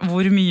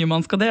hvor mye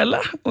man skal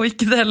dele og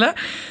ikke dele.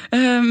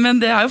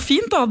 Men det jo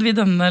fint da, at vi i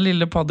denne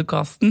lille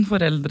podcasten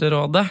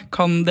Foreldrerådet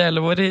kan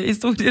dele våre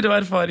historier og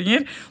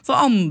erfaringer, så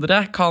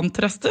andre kan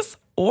trøstes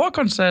og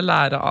kanskje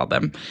lære av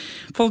dem.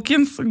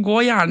 Folkens,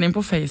 gå gjerne inn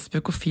på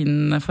Facebook og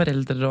finn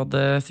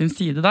Foreldrerådet sin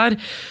side der.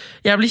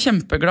 Jeg blir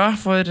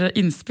kjempeglad for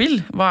innspill.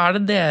 Hva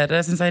det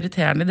dere synes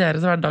irriterende i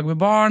deres hverdag med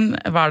barn?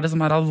 Hva det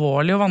som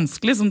alvorlig og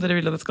vanskelig som dere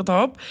vil at jeg skal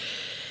ta opp?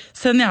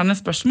 Send gjerne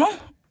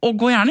spørsmål. Og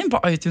gå gjerne inn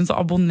på iTunes og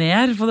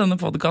abonner på denne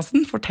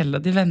podcasten. Fortell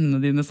det til vennene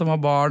dine som har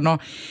barn. Og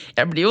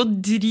jeg blir jo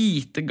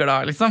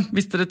dritglad, liksom,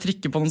 hvis dere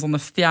trykker på noen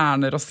sånne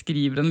stjerner og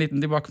skriver en liten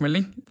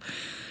tilbakemelding.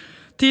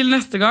 Til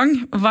neste gang,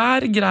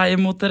 vær grei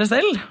mot dere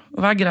selv,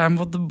 vær grei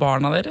mot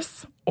barna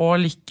deres, og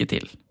lykke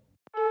til.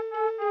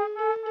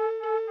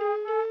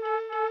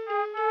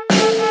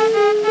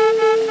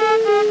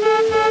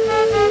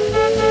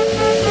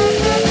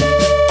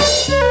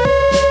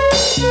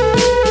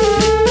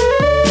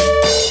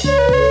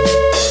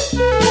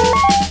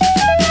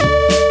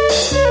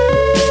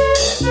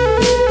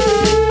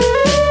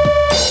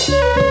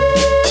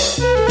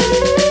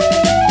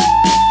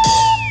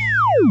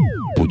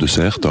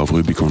 Produsert av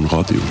Rubicon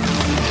Radio.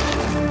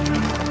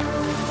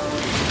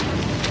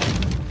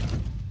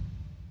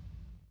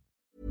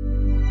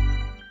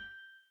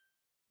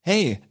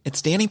 Hey,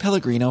 it's Danny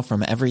Pellegrino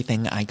from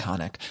Everything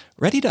Iconic.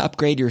 Ready to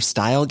upgrade your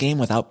style game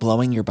without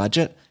blowing your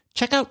budget?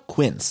 Check out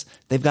Quince.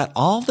 They've got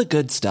all the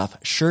good stuff,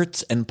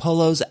 shirts and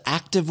polos,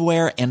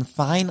 activewear, and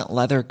fine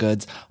leather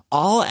goods,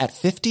 all at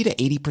 50 to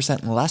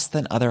 80% less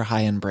than other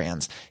high-end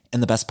brands.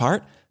 And the best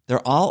part?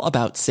 They're all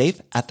about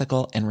safe,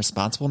 ethical, and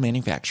responsible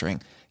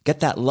manufacturing. Get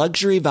that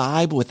luxury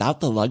vibe without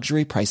the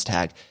luxury price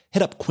tag.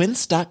 Hit up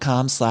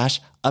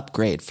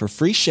quince.com/upgrade for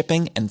free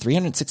shipping and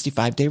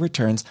 365-day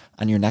returns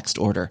on your next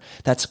order.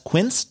 That's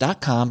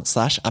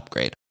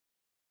quince.com/upgrade.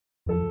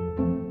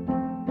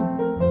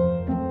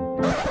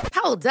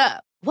 Hold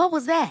up. What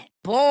was that?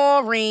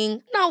 Boring.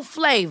 No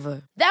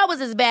flavor. That was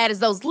as bad as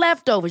those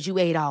leftovers you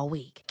ate all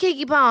week.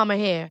 Keke Palmer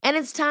here, and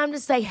it's time to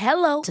say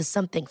hello to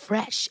something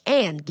fresh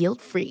and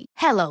guilt-free.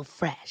 Hello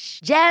Fresh.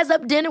 Jazz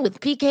up dinner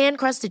with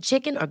pecan-crusted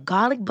chicken or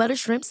garlic butter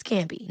shrimp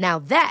scampi. Now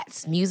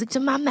that's music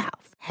to my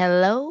mouth.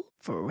 Hello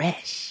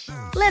Fresh.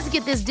 Let's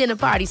get this dinner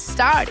party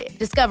started.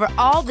 Discover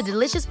all the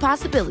delicious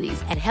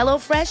possibilities at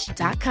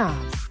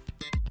hellofresh.com.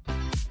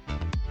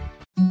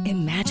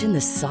 Imagine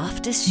the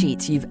softest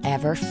sheets you've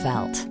ever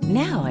felt.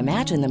 Now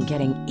imagine them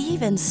getting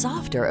even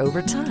softer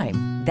over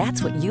time.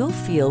 That's what you'll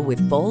feel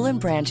with Boll &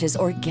 Branch's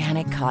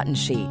organic cotton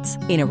sheets.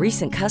 In a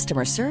recent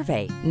customer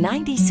survey,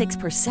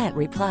 96%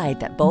 replied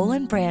that Boll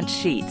 & Branch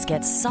sheets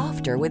get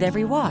softer with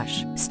every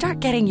wash. Start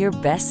getting your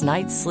best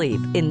night's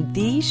sleep in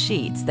these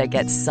sheets that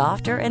get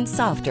softer and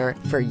softer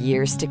for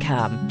years to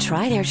come.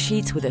 Try their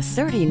sheets with a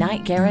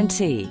 30-night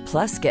guarantee.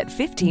 Plus, get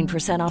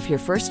 15% off your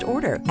first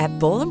order at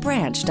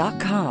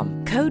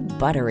bollandbranch.com. Code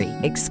BUTTERY.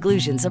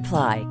 Exclusions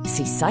apply.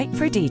 See site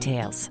for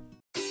details.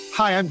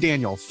 Hi, I'm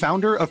Daniel,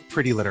 founder of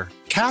Pretty Litter.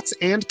 Cats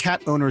and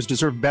cat owners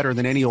deserve better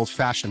than any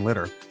old-fashioned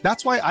litter.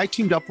 That's why I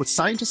teamed up with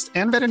scientists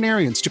and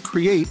veterinarians to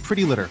create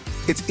Pretty Litter.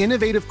 Its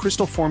innovative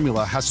crystal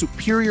formula has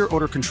superior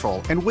odor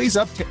control and weighs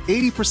up to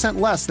 80%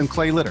 less than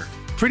clay litter.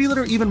 Pretty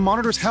Litter even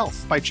monitors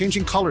health by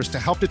changing colors to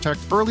help detect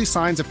early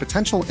signs of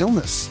potential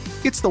illness.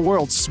 It's the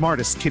world's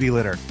smartest kitty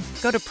litter.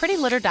 Go to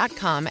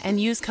prettylitter.com and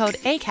use code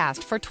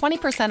ACAST for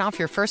 20% off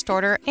your first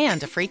order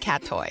and a free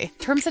cat toy.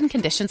 Terms and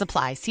conditions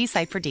apply. See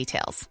site for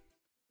details.